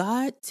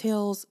 God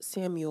tells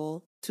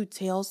Samuel to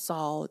tell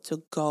Saul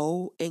to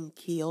go and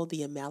kill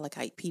the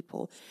Amalekite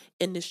people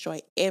and destroy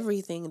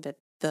everything that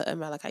the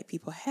Amalekite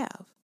people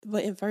have.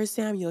 But in 1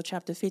 Samuel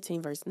chapter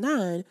 15, verse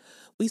 9,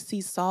 we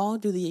see Saul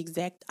do the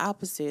exact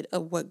opposite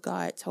of what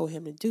God told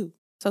him to do.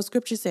 So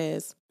scripture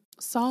says,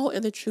 Saul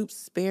and the troops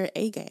spared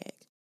Agag,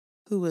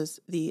 who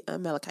was the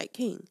Amalekite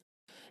king,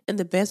 and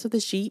the best of the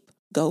sheep,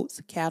 goats,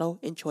 cattle,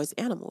 and choice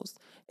animals,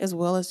 as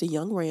well as the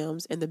young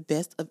rams and the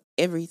best of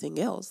everything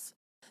else.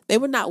 They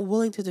were not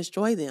willing to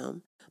destroy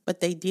them, but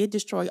they did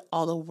destroy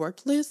all the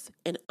worthless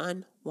and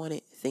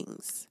unwanted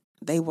things.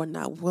 They were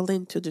not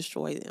willing to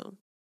destroy them.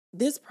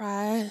 This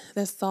pride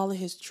that Saul and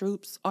his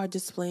troops are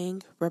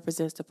displaying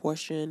represents the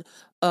portion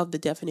of the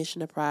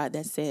definition of pride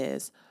that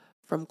says,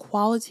 from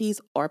qualities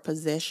or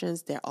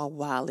possessions that are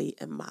widely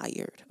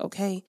admired.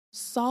 Okay?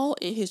 Saul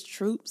and his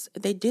troops,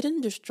 they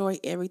didn't destroy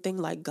everything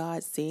like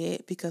God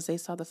said because they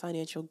saw the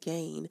financial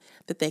gain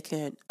that they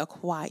can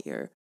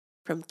acquire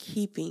from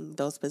keeping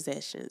those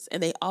possessions.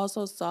 And they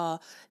also saw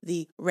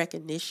the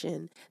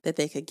recognition that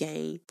they could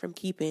gain from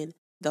keeping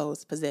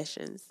those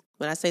possessions.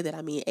 When I say that,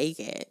 I mean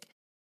Agag.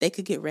 They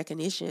could get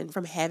recognition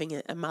from having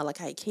an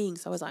Amalekite king.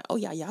 So it's like, oh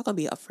yeah, y'all gonna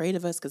be afraid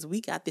of us because we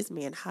got this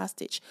man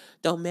hostage.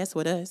 Don't mess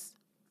with us.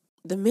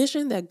 The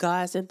mission that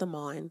God sent them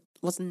on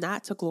was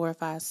not to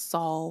glorify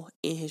Saul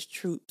and his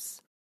troops,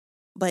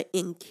 but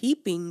in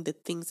keeping the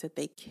things that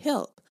they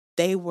kept,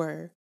 they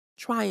were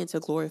trying to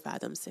glorify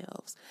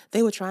themselves.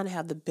 They were trying to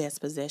have the best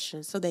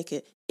possessions so they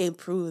could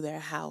improve their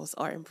house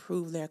or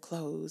improve their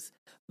clothes,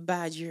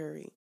 buy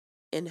jewelry,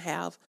 and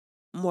have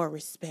more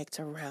respect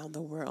around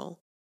the world.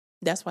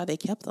 That's why they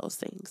kept those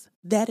things.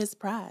 That is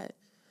pride.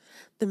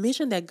 The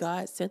mission that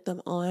God sent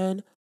them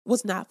on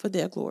was not for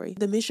their glory.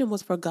 The mission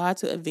was for God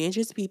to avenge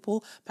his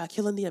people by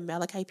killing the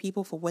Amalekite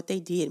people for what they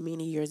did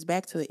many years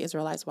back to the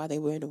Israelites while they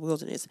were in the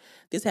wilderness.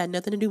 This had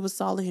nothing to do with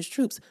Saul and his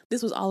troops.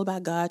 This was all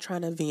about God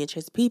trying to avenge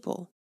his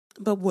people.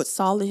 But what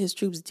Saul and his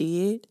troops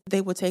did,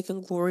 they were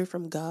taking glory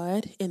from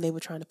God and they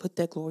were trying to put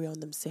that glory on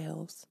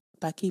themselves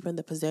by keeping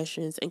the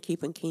possessions and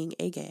keeping King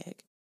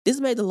Agag. This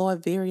made the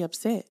Lord very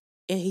upset.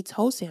 And he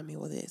told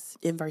Samuel this.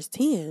 In verse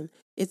 10,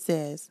 it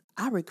says,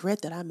 I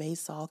regret that I made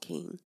Saul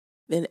king.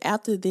 Then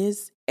after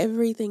this,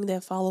 everything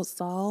that followed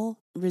Saul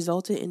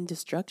resulted in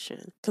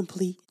destruction,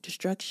 complete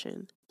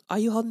destruction. Are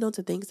you holding on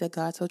to things that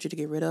God told you to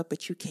get rid of,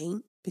 but you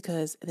can't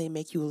because they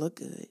make you look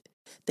good?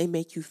 They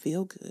make you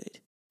feel good.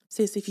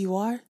 Sis, if you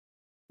are,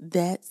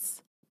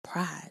 that's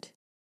pride.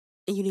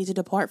 And you need to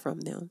depart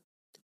from them.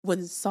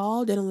 When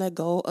Saul didn't let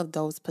go of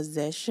those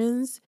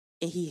possessions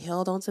and he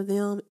held on to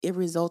them, it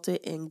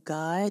resulted in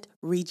God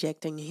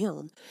rejecting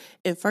him.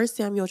 In 1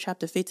 Samuel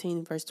chapter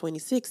 15, verse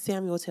 26,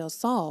 Samuel tells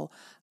Saul,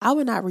 I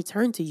will not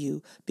return to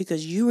you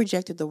because you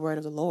rejected the word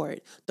of the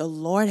Lord. The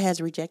Lord has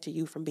rejected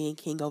you from being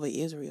king over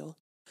Israel.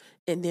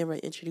 And then we're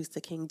introduced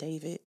to King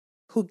David,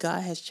 who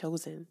God has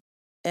chosen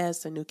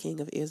as the new king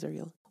of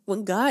Israel.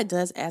 When God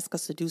does ask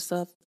us to do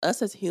stuff,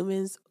 us as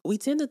humans, we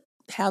tend to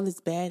have this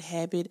bad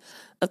habit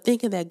of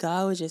thinking that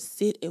God will just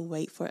sit and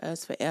wait for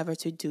us forever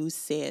to do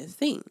said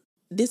thing.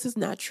 This is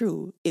not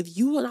true. If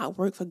you will not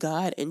work for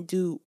God and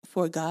do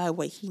for God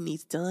what he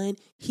needs done,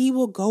 he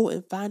will go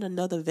and find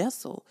another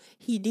vessel.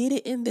 He did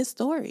it in this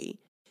story.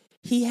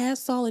 He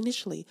has Saul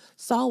initially.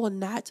 Saul will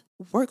not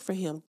work for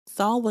him.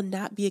 Saul will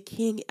not be a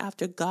king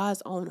after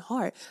God's own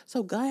heart.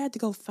 So God had to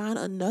go find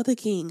another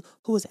king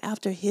who was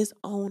after his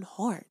own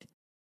heart.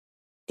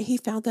 And he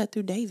found that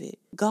through David.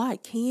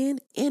 God can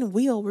and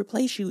will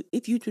replace you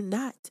if you do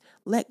not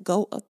let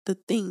go of the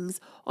things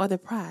or the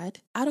pride.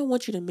 I don't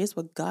want you to miss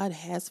what God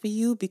has for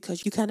you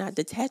because you cannot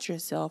detach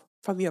yourself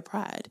from your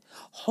pride.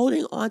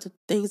 Holding on to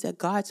things that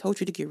God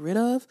told you to get rid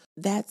of,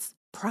 that's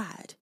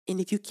pride.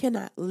 And if you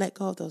cannot let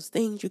go of those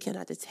things, you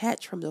cannot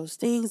detach from those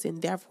things,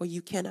 and therefore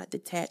you cannot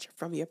detach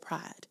from your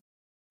pride.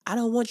 I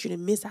don't want you to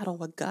miss out on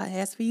what God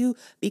has for you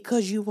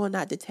because you will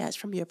not detach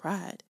from your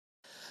pride.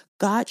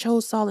 God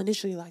chose Saul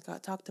initially, like I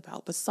talked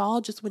about, but Saul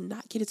just would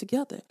not get it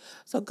together.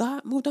 So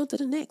God moved on to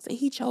the next, and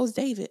he chose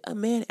David, a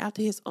man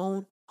after his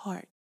own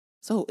heart.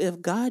 So if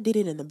God did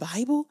it in the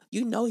Bible,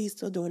 you know he's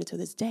still doing it to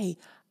this day.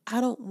 I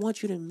don't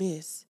want you to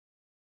miss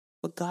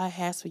what God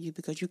has for you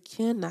because you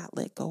cannot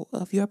let go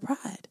of your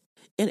pride.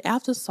 And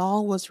after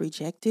Saul was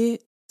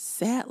rejected,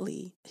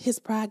 sadly, his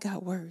pride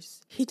got worse.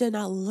 He did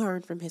not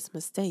learn from his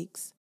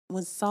mistakes.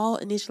 When Saul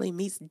initially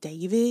meets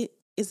David,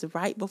 it's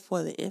right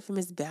before the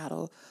infamous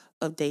battle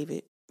of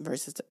David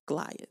versus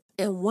Goliath.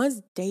 And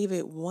once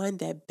David won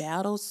that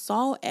battle,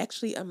 Saul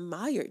actually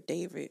admired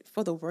David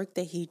for the work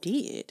that he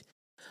did.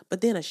 But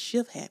then a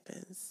shift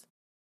happens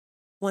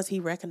once he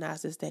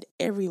recognizes that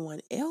everyone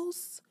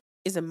else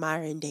is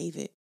admiring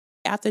David.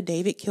 After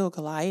David killed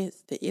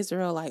Goliath, the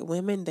Israelite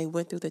women, they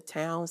went through the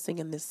town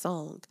singing this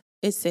song.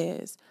 It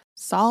says,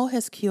 Saul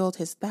has killed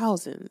his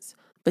thousands,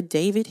 but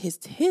David his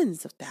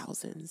tens of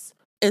thousands.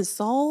 And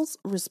Saul's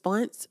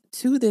response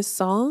to this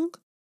song,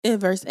 in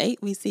verse 8,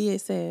 we see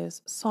it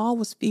says, Saul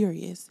was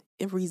furious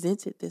and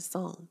resented this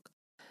song.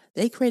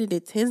 They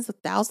credited tens of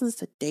thousands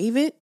to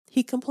David,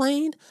 he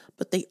complained,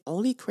 but they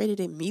only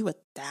credited me with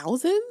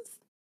thousands?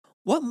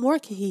 What more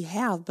can he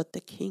have but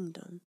the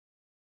kingdom?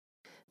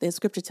 Then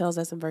scripture tells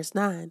us in verse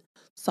 9,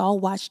 Saul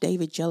watched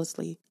David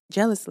jealously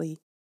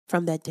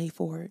from that day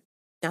forward.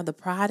 Now the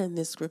pride in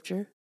this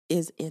scripture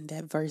is in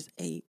that verse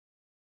 8,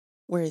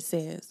 where it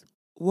says,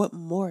 what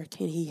more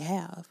can he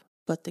have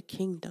but the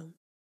kingdom?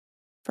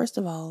 First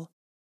of all,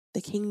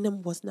 the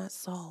kingdom was not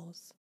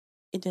Saul's.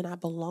 It did not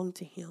belong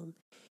to him.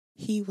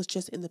 He was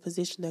just in the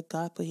position that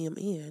God put him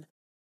in.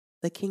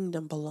 The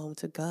kingdom belonged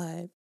to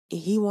God. And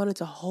he wanted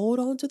to hold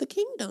on to the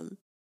kingdom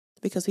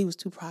because he was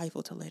too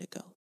prideful to let it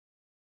go.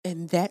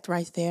 And that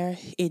right there,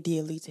 it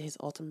did lead to his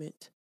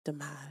ultimate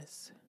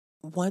demise.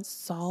 Once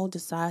Saul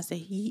decides that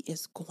he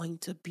is going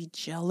to be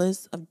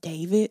jealous of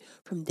David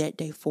from that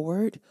day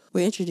forward,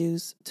 we're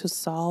introduced to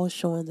Saul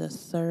showing the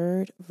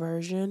third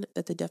version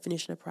that the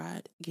definition of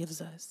pride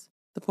gives us.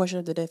 The portion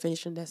of the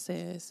definition that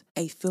says,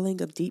 a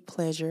feeling of deep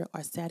pleasure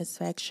or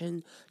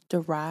satisfaction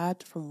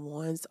derived from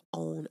one's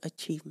own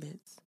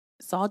achievements.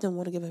 Saul didn't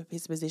want to give up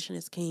his position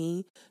as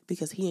king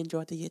because he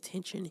enjoyed the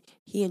attention.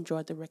 He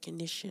enjoyed the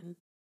recognition.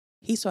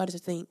 He started to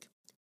think,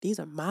 these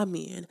are my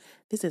men.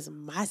 This is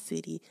my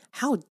city.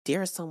 How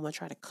dare someone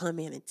try to come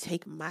in and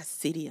take my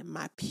city and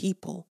my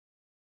people?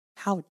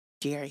 How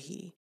dare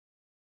he?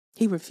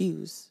 He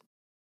refused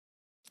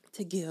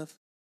to give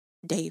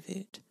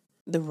David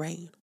the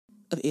reign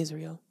of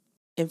Israel.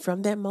 And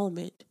from that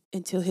moment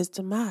until his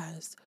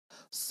demise,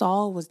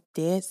 Saul was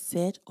dead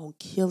set on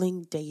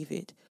killing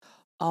David,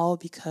 all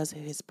because of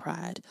his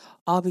pride,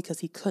 all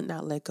because he could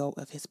not let go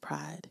of his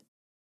pride.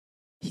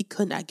 He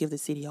could not give the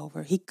city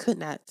over. He could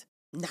not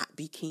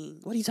be king.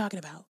 What are you talking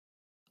about?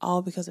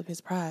 All because of his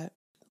pride.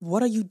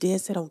 What are you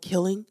dead set on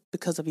killing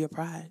because of your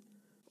pride?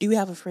 Do you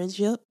have a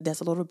friendship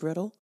that's a little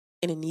brittle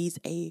and it needs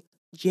a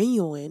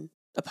genuine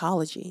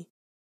apology,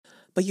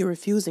 but you're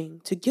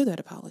refusing to give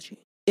that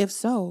apology? If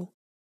so,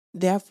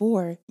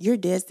 therefore, you're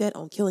dead set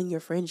on killing your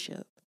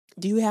friendship.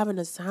 Do you have an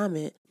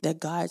assignment that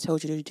God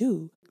told you to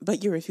do,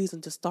 but you're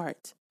refusing to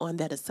start on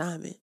that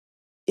assignment?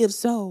 If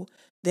so,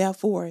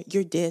 therefore,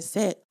 you're dead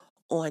set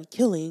on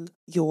killing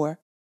your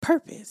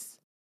purpose.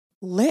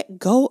 Let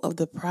go of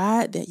the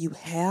pride that you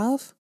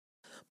have,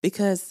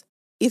 because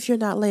if you're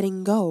not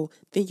letting go,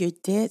 then you're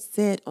dead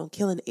set on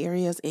killing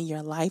areas in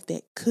your life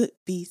that could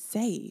be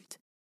saved.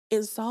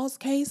 In Saul's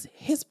case,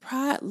 his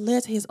pride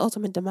led to his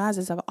ultimate demise,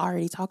 as I've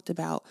already talked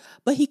about,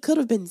 but he could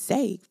have been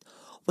saved.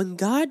 When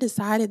God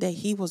decided that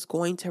he was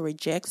going to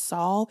reject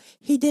Saul,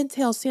 he didn't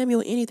tell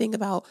Samuel anything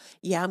about,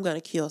 yeah, I'm going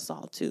to kill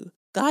Saul too.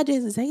 God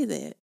didn't say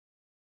that.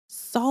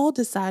 Saul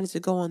decided to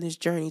go on this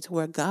journey to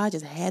where God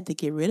just had to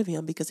get rid of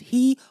him because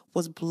he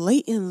was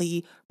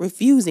blatantly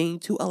refusing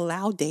to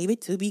allow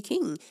David to be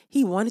king.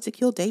 He wanted to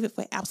kill David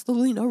for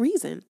absolutely no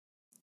reason.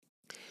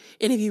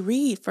 And if you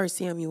read 1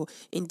 Samuel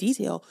in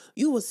detail,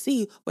 you will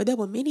see where there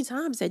were many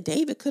times that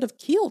David could have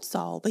killed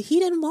Saul, but he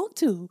didn't want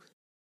to.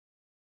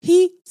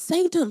 He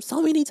saved him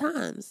so many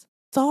times.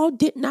 Saul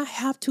did not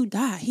have to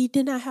die. He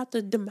did not have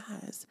to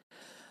demise.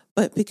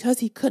 But because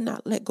he could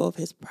not let go of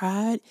his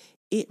pride,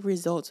 it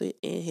resulted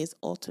in his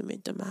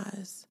ultimate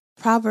demise.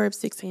 Proverbs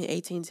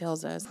 16:18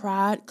 tells us,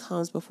 pride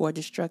comes before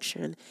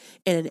destruction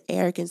and an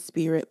arrogant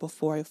spirit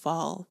before a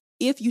fall.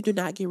 If you do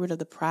not get rid of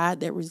the pride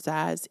that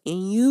resides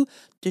in you,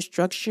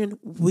 destruction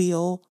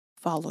will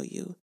follow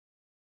you.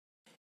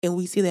 And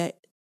we see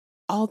that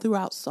all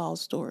throughout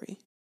Saul's story.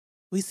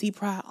 We see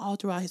pride all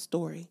throughout his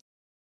story.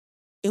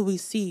 And we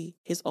see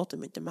his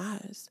ultimate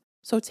demise.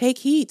 So take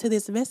heed to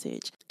this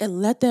message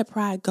and let that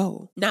pride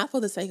go. Not for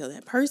the sake of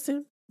that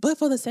person, but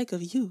for the sake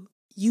of you.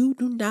 You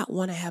do not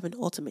want to have an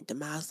ultimate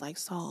demise like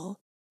Saul.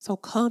 So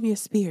calm your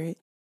spirit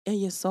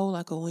and your soul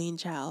like a weaned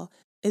child,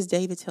 as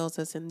David tells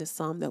us in this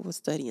psalm that we're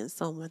studying,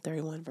 Psalm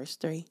 131, verse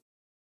 3.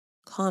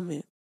 Calm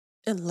it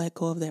and let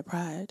go of that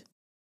pride.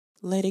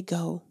 Let it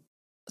go.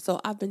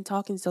 So I've been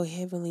talking so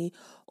heavily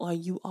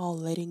on you all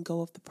letting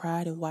go of the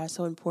pride and why it's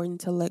so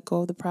important to let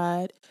go of the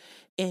pride.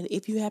 And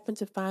if you happen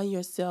to find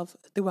yourself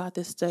throughout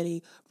this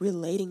study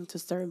relating to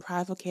certain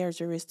prideful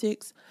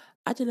characteristics,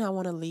 I do not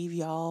want to leave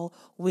y'all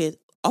with,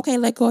 okay,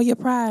 let go of your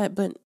pride,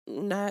 but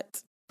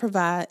not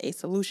provide a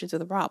solution to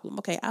the problem.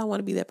 Okay, I don't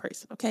want to be that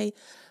person. Okay,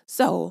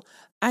 so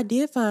I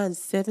did find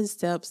 7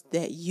 steps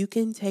that you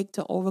can take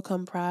to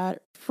overcome pride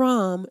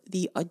from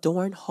the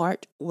Adorn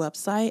Heart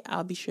website.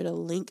 I'll be sure to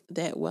link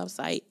that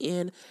website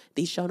in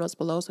the show notes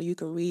below so you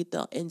can read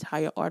the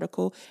entire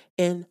article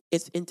in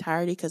its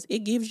entirety, because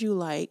it gives you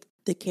like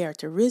the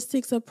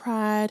characteristics of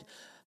pride,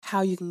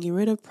 how you can get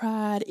rid of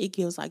pride. It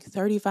gives like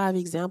 35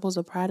 examples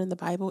of pride in the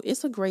Bible.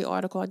 It's a great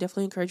article. I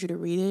definitely encourage you to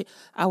read it.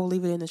 I will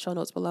leave it in the show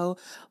notes below.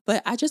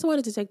 But I just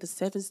wanted to take the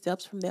 7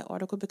 steps from that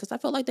article because I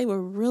felt like they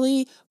were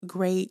really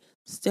great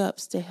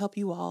steps to help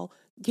you all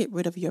get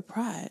rid of your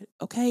pride.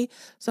 Okay.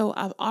 So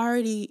I've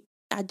already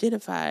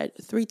identified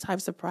 3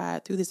 types of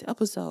pride through this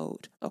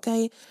episode.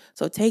 Okay.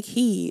 So take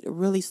heed,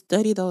 really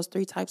study those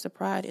 3 types of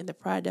pride in the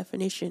pride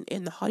definition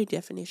and the haughty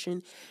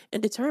definition,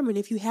 and determine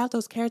if you have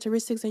those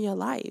characteristics in your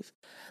life.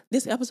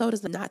 This episode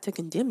is not to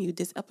condemn you.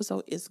 This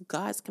episode is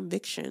God's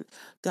conviction,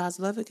 God's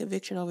love and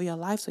conviction over your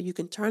life, so you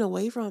can turn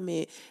away from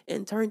it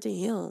and turn to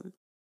Him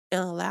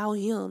and allow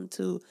Him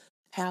to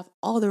have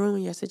all the room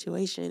in your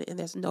situation, and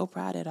there's no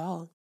pride at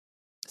all.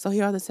 So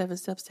here are the 7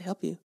 steps to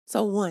help you.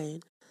 So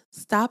 1,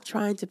 stop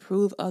trying to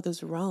prove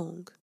others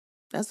wrong.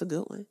 That's a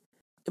good one.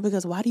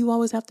 Because why do you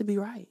always have to be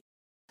right?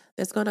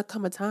 There's going to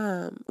come a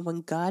time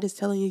when God is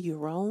telling you you're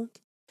wrong,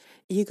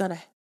 and you're going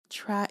to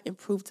try and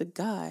prove to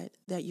God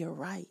that you're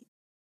right.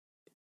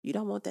 You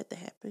don't want that to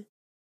happen.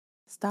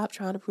 Stop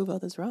trying to prove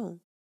others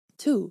wrong.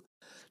 2,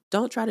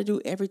 don't try to do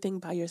everything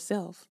by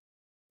yourself.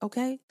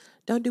 Okay?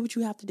 Don't do what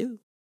you have to do.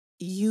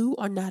 You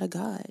are not a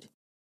God.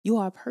 You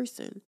are a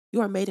person.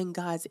 You are made in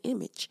God's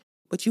image,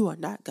 but you are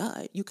not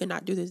God. You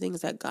cannot do the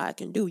things that God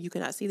can do. You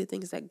cannot see the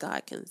things that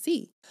God can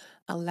see.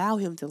 Allow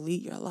him to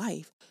lead your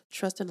life.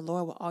 Trust in the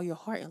Lord with all your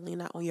heart and lean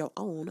not on your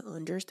own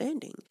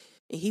understanding.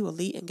 And he will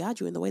lead and guide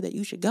you in the way that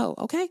you should go.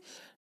 Okay?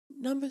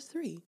 Number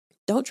 3,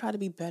 don't try to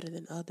be better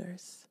than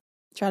others.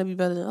 Try to be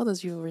better than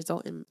others, you will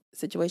result in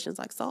situations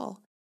like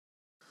Saul.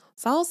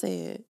 Saul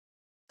said,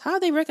 how are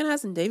they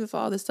recognizing David for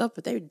all this stuff,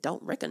 but they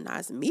don't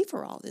recognize me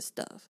for all this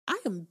stuff? I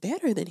am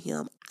better than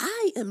him.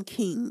 I am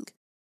king.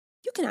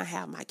 You cannot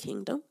have my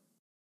kingdom.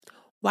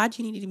 Why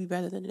do you need to be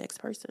better than the next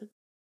person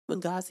when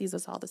God sees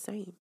us all the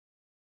same?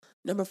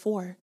 Number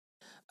 4,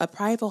 a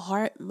prideful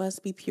heart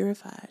must be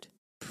purified.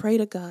 Pray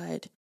to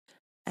God.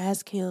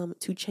 Ask him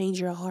to change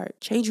your heart,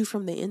 change you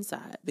from the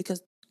inside,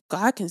 because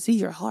God can see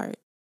your heart.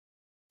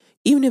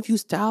 Even if you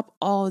stop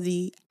all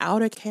the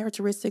outer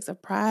characteristics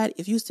of pride,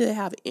 if you still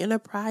have inner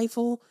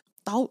prideful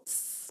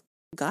thoughts,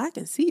 God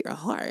can see your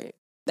heart.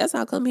 That's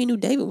how come he knew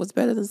David was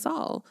better than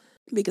Saul,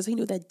 because he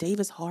knew that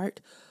David's heart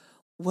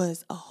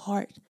was a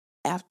heart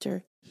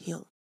after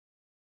him.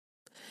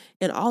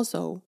 And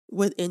also,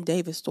 within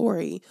David's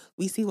story,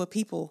 we see what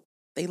people,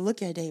 they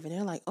look at David and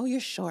they're like, oh, you're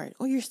short.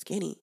 Oh, you're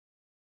skinny.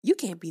 You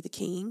can't be the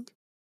king.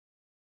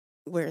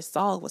 Whereas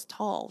Saul was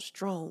tall,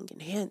 strong,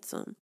 and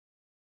handsome.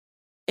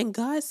 And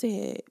God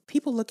said,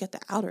 people look at the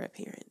outer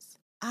appearance.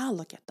 I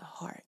look at the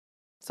heart.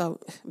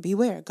 So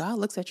beware, God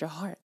looks at your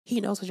heart.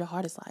 He knows what your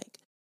heart is like.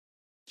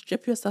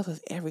 Strip yourself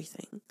of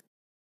everything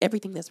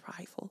that's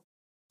prideful.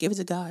 Give it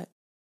to God.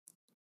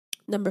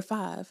 Number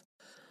 5,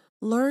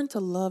 learn to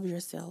love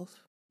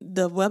yourself.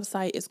 The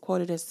website is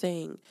quoted as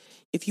saying,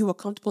 if you were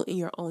comfortable in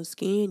your own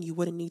skin, you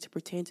wouldn't need to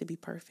pretend to be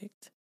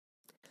perfect.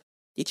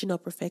 Did you know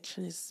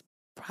perfection is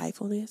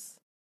pridefulness?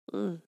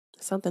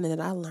 Something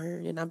that I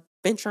learned, and I've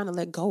been trying to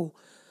let go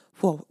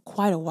for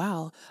quite a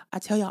while. I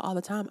tell y'all all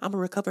the time, I'm a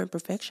recovering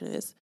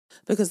perfectionist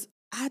because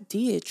I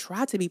did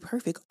try to be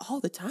perfect all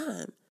the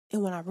time.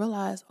 And when I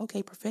realized,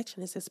 okay,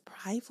 perfectionist is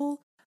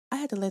prideful, I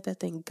had to let that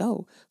thing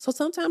go. So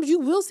sometimes you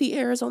will see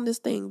errors on this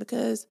thing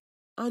because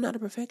I'm not a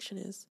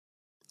perfectionist,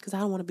 because I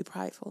don't want to be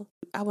prideful.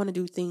 I want to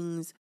do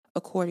things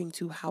according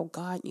to how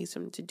God needs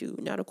them to do,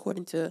 not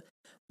according to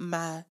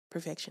my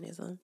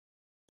perfectionism.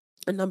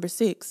 And number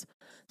 6,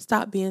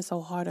 stop being so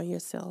hard on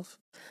yourself.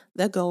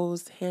 That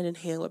goes hand in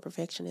hand with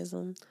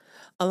perfectionism.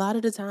 A lot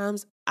of the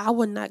times, I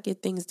would not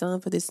get things done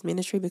for this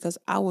ministry because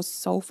I was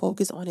so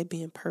focused on it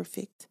being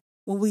perfect.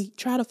 When we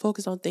try to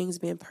focus on things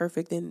being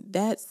perfect, then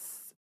that's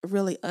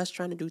really us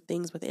trying to do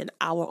things within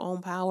our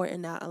own power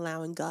and not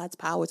allowing God's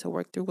power to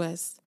work through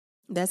us.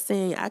 That's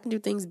saying, I can do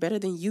things better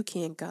than you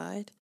can,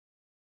 God.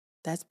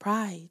 That's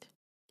pride.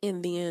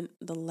 And then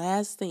the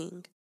last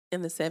thing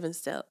in the 7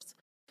 steps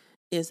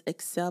is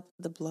accept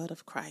the blood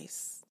of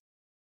Christ.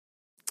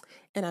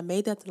 And I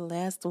made that the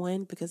last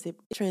one because it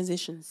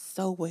transitions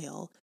so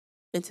well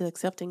into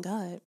accepting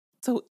God.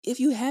 So if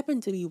you happen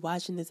to be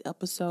watching this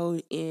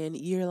episode and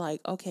you're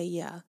like, okay,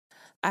 yeah,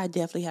 I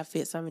definitely have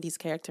fit some of these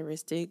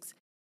characteristics,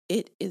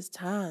 it is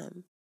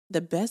time,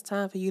 the best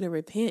time for you to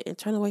repent and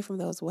turn away from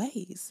those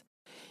ways.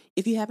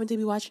 If you happen to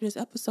be watching this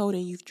episode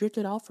and you've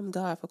drifted off from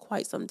God for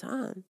quite some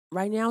time,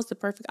 right now is the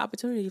perfect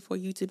opportunity for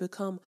you to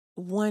become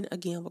one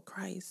again with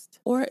Christ.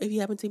 Or if you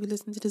happen to be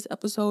listening to this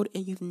episode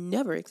and you've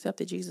never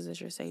accepted Jesus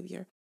as your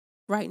Savior,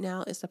 right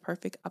now is the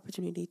perfect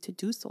opportunity to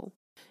do so.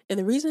 And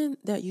the reason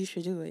that you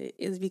should do it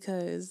is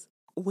because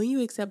when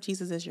you accept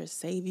Jesus as your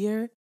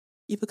Savior,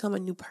 you become a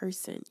new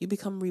person. You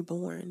become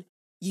reborn.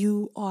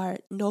 You are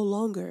no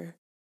longer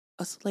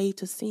a slave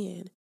to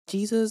sin.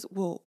 Jesus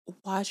will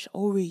wash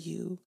over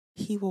you.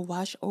 He will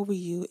wash over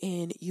you,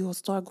 and you'll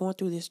start going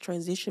through this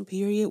transition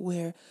period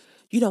where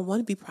you don't want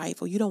to be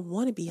prideful. You don't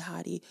want to be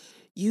haughty.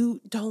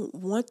 You don't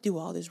want to do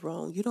all this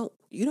wrong. You don't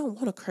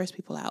want to curse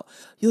people out.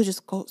 You'll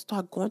just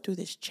start going through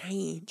this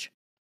change.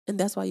 And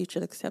that's why you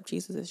should accept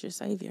Jesus as your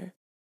Savior.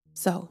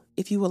 So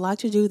if you would like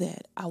to do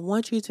that, I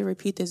want you to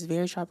repeat this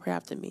very short prayer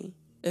after me.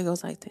 It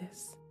goes like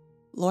this.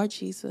 Lord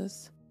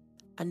Jesus,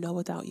 I know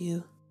without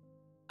you,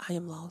 I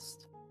am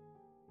lost.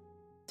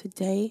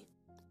 Today,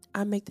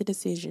 I make the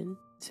decision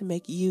to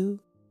make you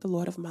the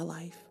Lord of my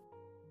life.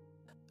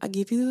 I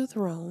give you the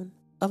throne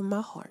of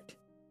my heart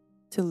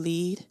to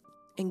lead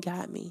and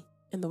guide me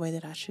in the way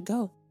that I should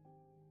go.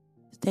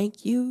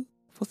 Thank you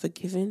for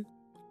forgiving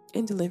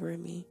and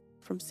delivering me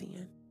from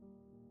sin.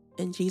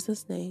 In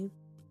Jesus' name,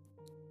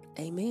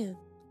 amen.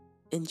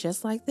 And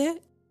just like that,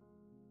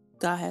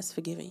 God has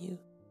forgiven you.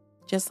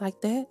 Just like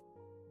that,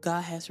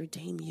 God has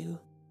redeemed you.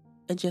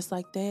 And just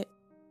like that,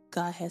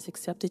 God has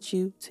accepted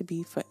you to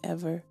be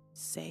forever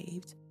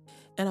saved.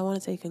 And I want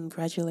to say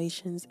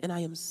congratulations, and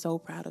I am so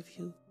proud of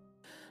you.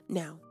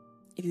 Now,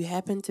 if you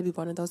happen to be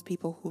one of those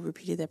people who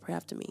repeated that prayer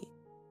after me,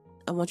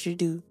 I want you to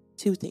do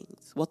two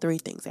things. Well, three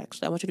things,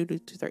 actually. I want you to do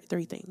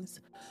three things.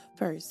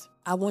 First,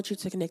 I want you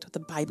to connect with the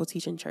Bible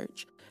teaching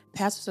church.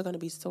 Pastors are going to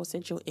be so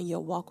essential in your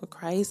walk with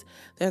Christ.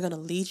 They're going to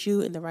lead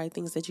you in the right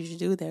things that you should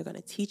do. They're going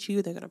to teach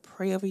you. They're going to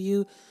pray over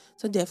you.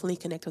 So definitely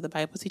connect with the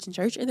Bible teaching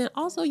church. And then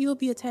also you'll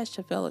be attached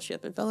to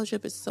fellowship. And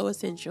fellowship is so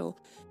essential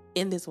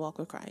in this walk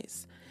with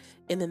Christ.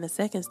 And then the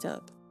second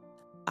step,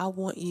 I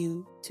want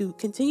you to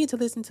continue to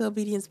listen to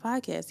Obedience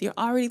Podcast. You're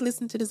already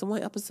listening to this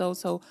one episode,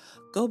 so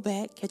go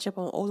back, catch up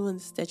on old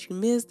ones that you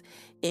missed,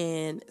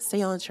 and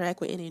stay on track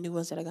with any new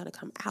ones that are going to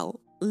come out.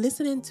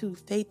 Listening to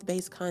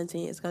faith-based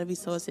content is going to be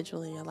so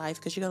essential in your life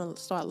because you're going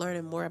to start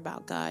learning more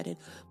about God. And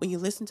when you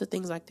listen to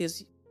things like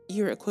this,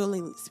 you're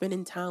equivalently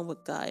spending time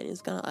with God, and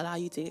it's going to allow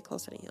you to get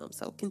closer to Him.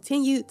 So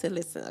continue to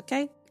listen,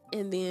 okay?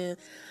 And then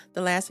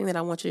the last thing that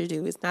I want you to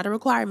do is not a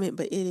requirement,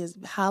 but it is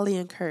highly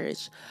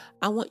encouraged.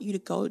 I want you to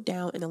go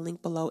down in the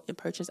link below and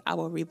purchase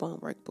our Reborn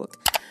workbook.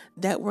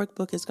 That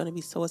workbook is going to be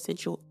so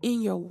essential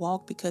in your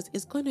walk because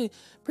it's going to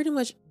pretty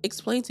much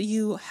explain to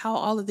you how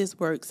all of this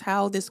works,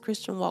 how this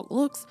Christian walk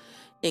looks,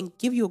 and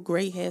give you a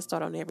great head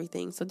start on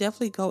everything. So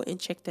definitely go and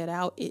check that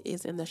out. It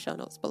is in the show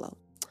notes below.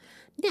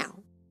 Now,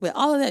 with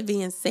all of that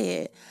being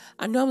said,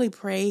 I normally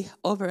pray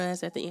over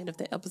us at the end of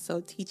the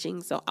episode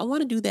teaching. So I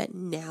want to do that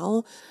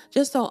now,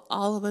 just so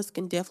all of us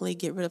can definitely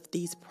get rid of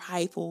these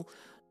prideful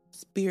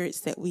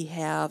spirits that we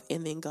have,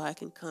 and then God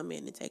can come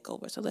in and take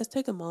over. So let's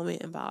take a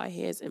moment and bow our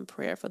heads in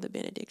prayer for the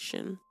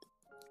benediction.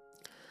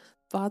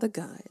 Father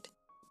God,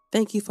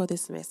 thank you for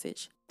this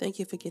message. Thank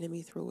you for getting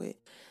me through it.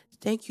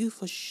 Thank you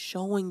for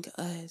showing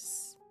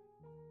us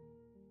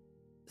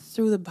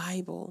through the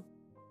Bible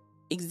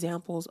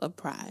examples of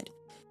pride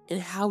and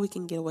how we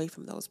can get away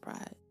from those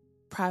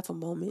prideful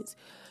moments.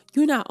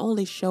 You not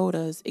only showed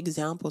us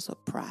examples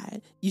of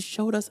pride, you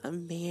showed us a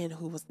man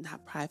who was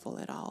not prideful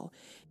at all.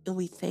 And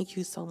we thank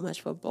you so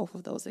much for both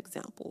of those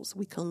examples.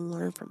 We can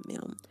learn from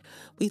them.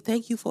 We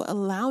thank you for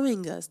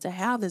allowing us to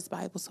have this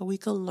Bible so we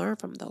can learn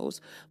from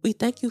those. We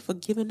thank you for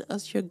giving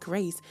us your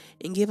grace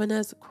and giving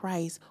us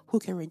Christ who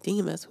can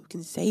redeem us, who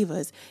can save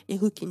us, and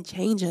who can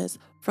change us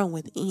from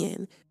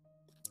within.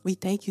 We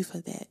thank you for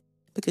that,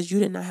 because you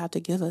did not have to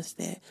give us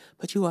that,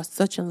 but you are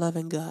such a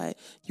loving God.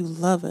 You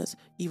love us,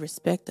 you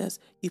respect us,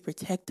 you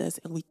protect us,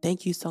 and we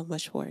thank you so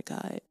much for it,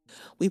 God.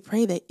 We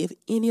pray that if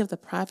any of the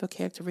prideful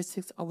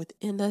characteristics are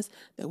within us,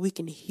 that we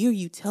can hear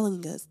you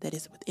telling us that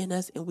it's within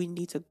us and we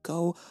need to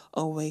go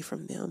away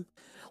from them.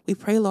 We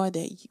pray, Lord,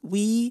 that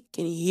we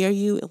can hear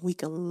you and we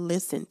can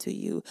listen to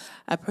you.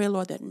 I pray,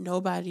 Lord, that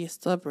nobody is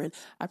stubborn.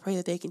 I pray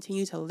that they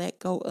continue to let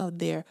go of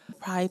their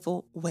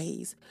prideful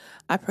ways.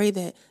 I pray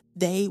that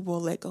they will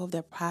let go of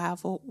their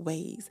prideful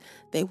ways.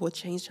 They will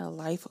change their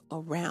life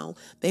around.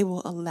 They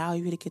will allow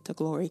you to get the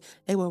glory.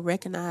 They will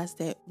recognize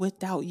that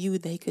without you,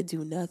 they could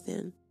do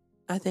nothing.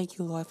 I thank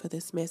you, Lord, for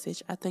this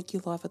message. I thank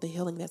you, Lord, for the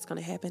healing that's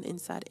going to happen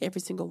inside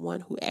every single one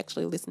who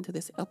actually listened to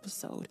this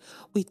episode.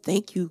 We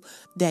thank you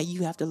that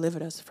you have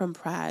delivered us from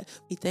pride.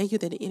 We thank you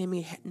that the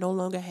enemy no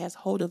longer has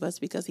hold of us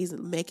because he's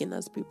making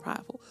us be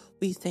prideful.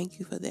 We thank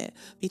you for that.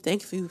 We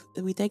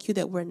thank you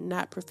that we're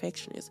not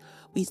perfectionists.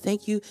 We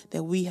thank you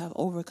that we have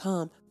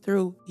overcome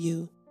through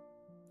you.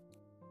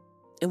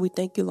 And we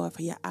thank you, Lord,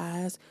 for your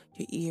eyes,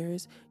 your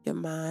ears, your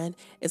mind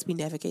as we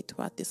navigate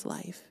throughout this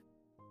life.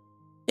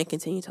 And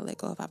continue to let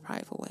go of our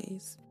prideful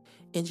ways.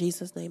 In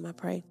Jesus' name I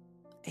pray.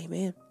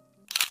 Amen.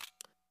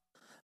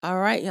 All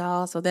right,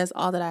 y'all. So that's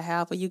all that I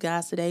have for you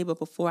guys today. But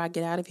before I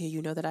get out of here, you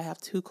know that I have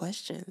 2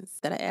 questions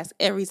that I ask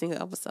every single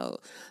episode.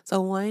 So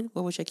 1,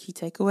 what was your key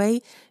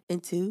takeaway?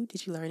 And 2,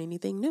 did you learn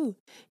anything new?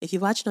 If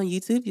you're watching on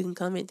YouTube, you can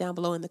comment down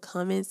below in the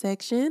comment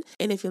section.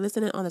 And if you're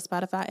listening on the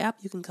Spotify app,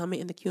 you can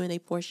comment in the Q&A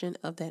portion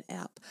of that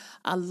app.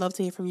 I'd love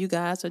to hear from you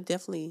guys. So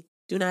definitely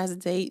do not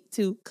hesitate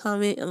to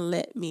comment and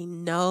let me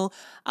know.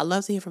 I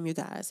love to hear from you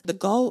guys. The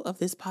goal of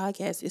this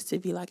podcast is to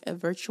be like a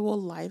virtual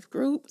life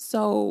group.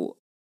 So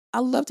I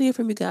love to hear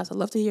from you guys. I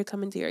love to hear your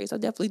commentary. So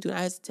definitely do not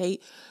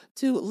hesitate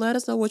to let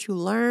us know what you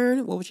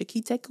learned. What was your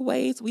key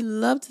takeaways? We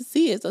love to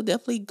see it. So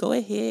definitely go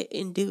ahead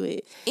and do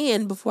it.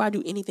 And before I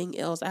do anything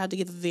else, I have to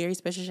give a very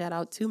special shout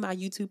out to my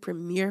YouTube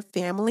Premiere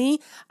family.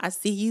 I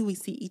see you. We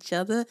see each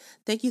other.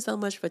 Thank you so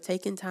much for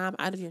taking time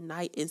out of your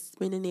night and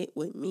spending it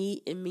with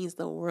me. It means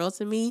the world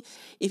to me.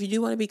 If you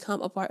do want to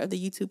become a part of the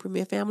YouTube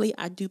Premiere family,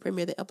 I do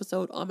premiere the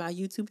episode on my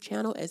YouTube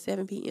channel at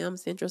 7 p.m.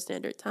 Central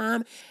Standard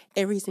Time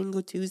every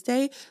single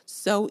Tuesday.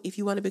 So if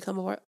you want to become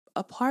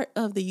a part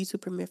of the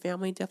YouTube Premiere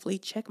family, definitely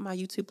check my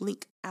YouTube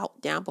link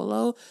out down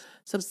below.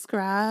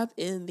 Subscribe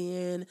and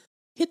then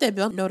hit that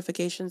bell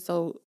notification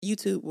so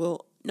YouTube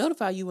will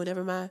notify you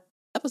whenever my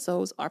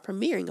episodes are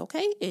premiering,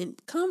 okay?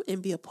 And come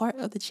and be a part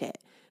of the chat.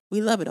 We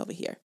love it over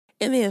here.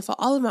 And then for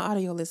all of my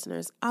audio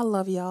listeners, I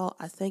love y'all.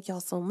 I thank y'all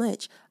so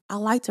much. I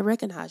like to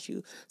recognize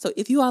you. So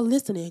if you are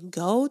listening,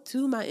 go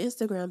to my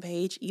Instagram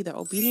page, either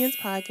Obedience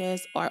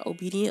Podcast or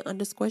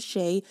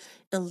Obedient_Shay,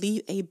 and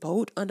leave a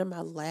vote under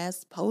my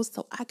last post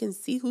so I can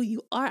see who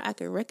you are. I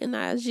can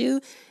recognize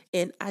you.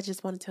 And I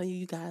just want to tell you,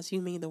 you guys, you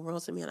mean the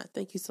world to me. And I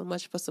thank you so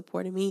much for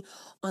supporting me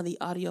on the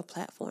audio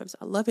platforms.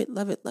 I love it,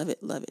 love it, love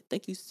it, love it.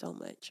 Thank you so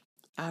much.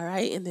 All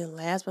right. And then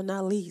last but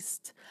not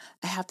least,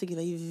 I have to give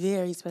a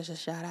very special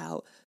shout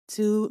out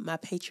to my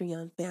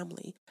Patreon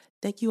family.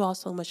 Thank you all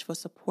so much for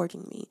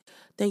supporting me.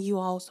 Thank you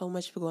all so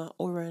much for going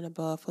over and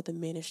above for the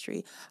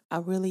ministry. I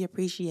really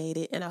appreciate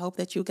it. And I hope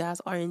that you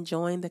guys are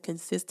enjoying the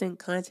consistent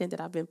content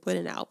that I've been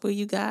putting out for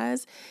you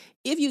guys.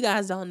 If you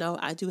guys don't know,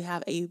 I do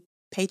have a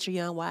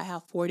Patreon where I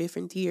have 4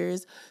 different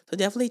tiers. So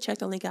definitely check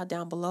the link out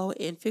down below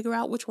and figure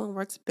out which one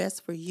works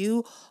best for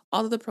you.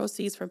 All of the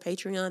proceeds from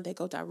Patreon, they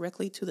go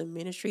directly to the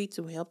ministry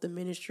to help the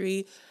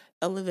ministry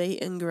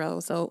elevate and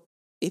grow. So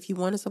if you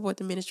want to support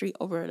the ministry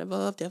over and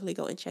above, definitely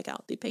go and check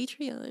out the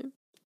Patreon.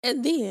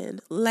 And then,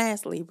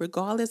 lastly,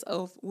 regardless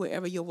of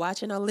wherever you're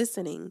watching or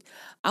listening,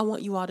 I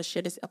want you all to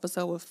share this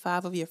episode with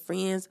 5 of your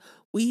friends.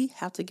 We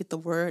have to get the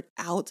word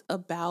out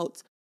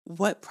about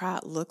what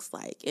pride looks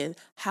like and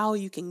how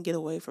you can get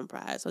away from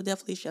pride. So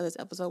definitely share this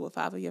episode with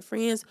 5 of your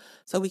friends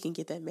so we can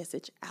get that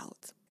message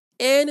out.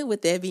 And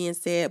with that being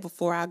said,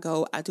 before I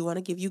go, I do want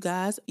to give you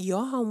guys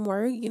your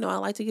homework. You know, I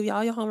like to give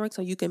y'all your homework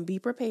so you can be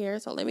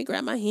prepared. So let me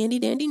grab my handy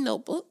dandy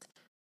notebook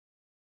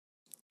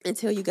and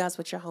tell you guys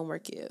what your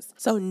homework is.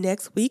 So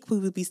next week, we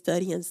will be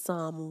studying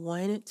Psalm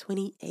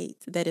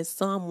 128. That is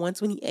Psalm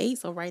 128.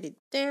 So write it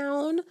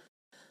down,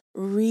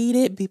 read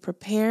it, be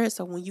prepared.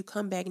 So when you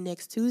come back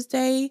next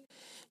Tuesday,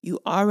 you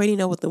already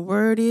know what the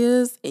word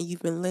is and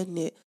you've been letting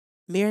it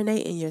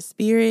marinate in your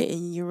spirit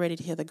and you're ready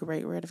to hear the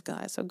great word of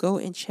God. So go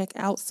and check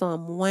out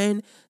Psalm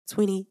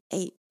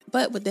 128.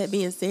 But with that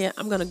being said,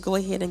 I'm going to go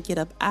ahead and get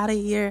up out of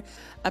here.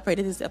 I pray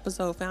that this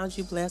episode found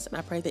you blessed, and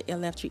I pray that it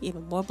left you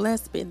even more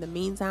blessed. But in the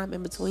meantime,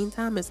 in between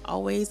time, as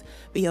always,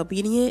 be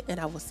obedient, and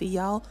I will see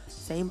y'all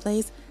same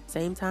place,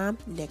 same time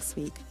next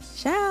week.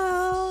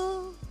 Ciao.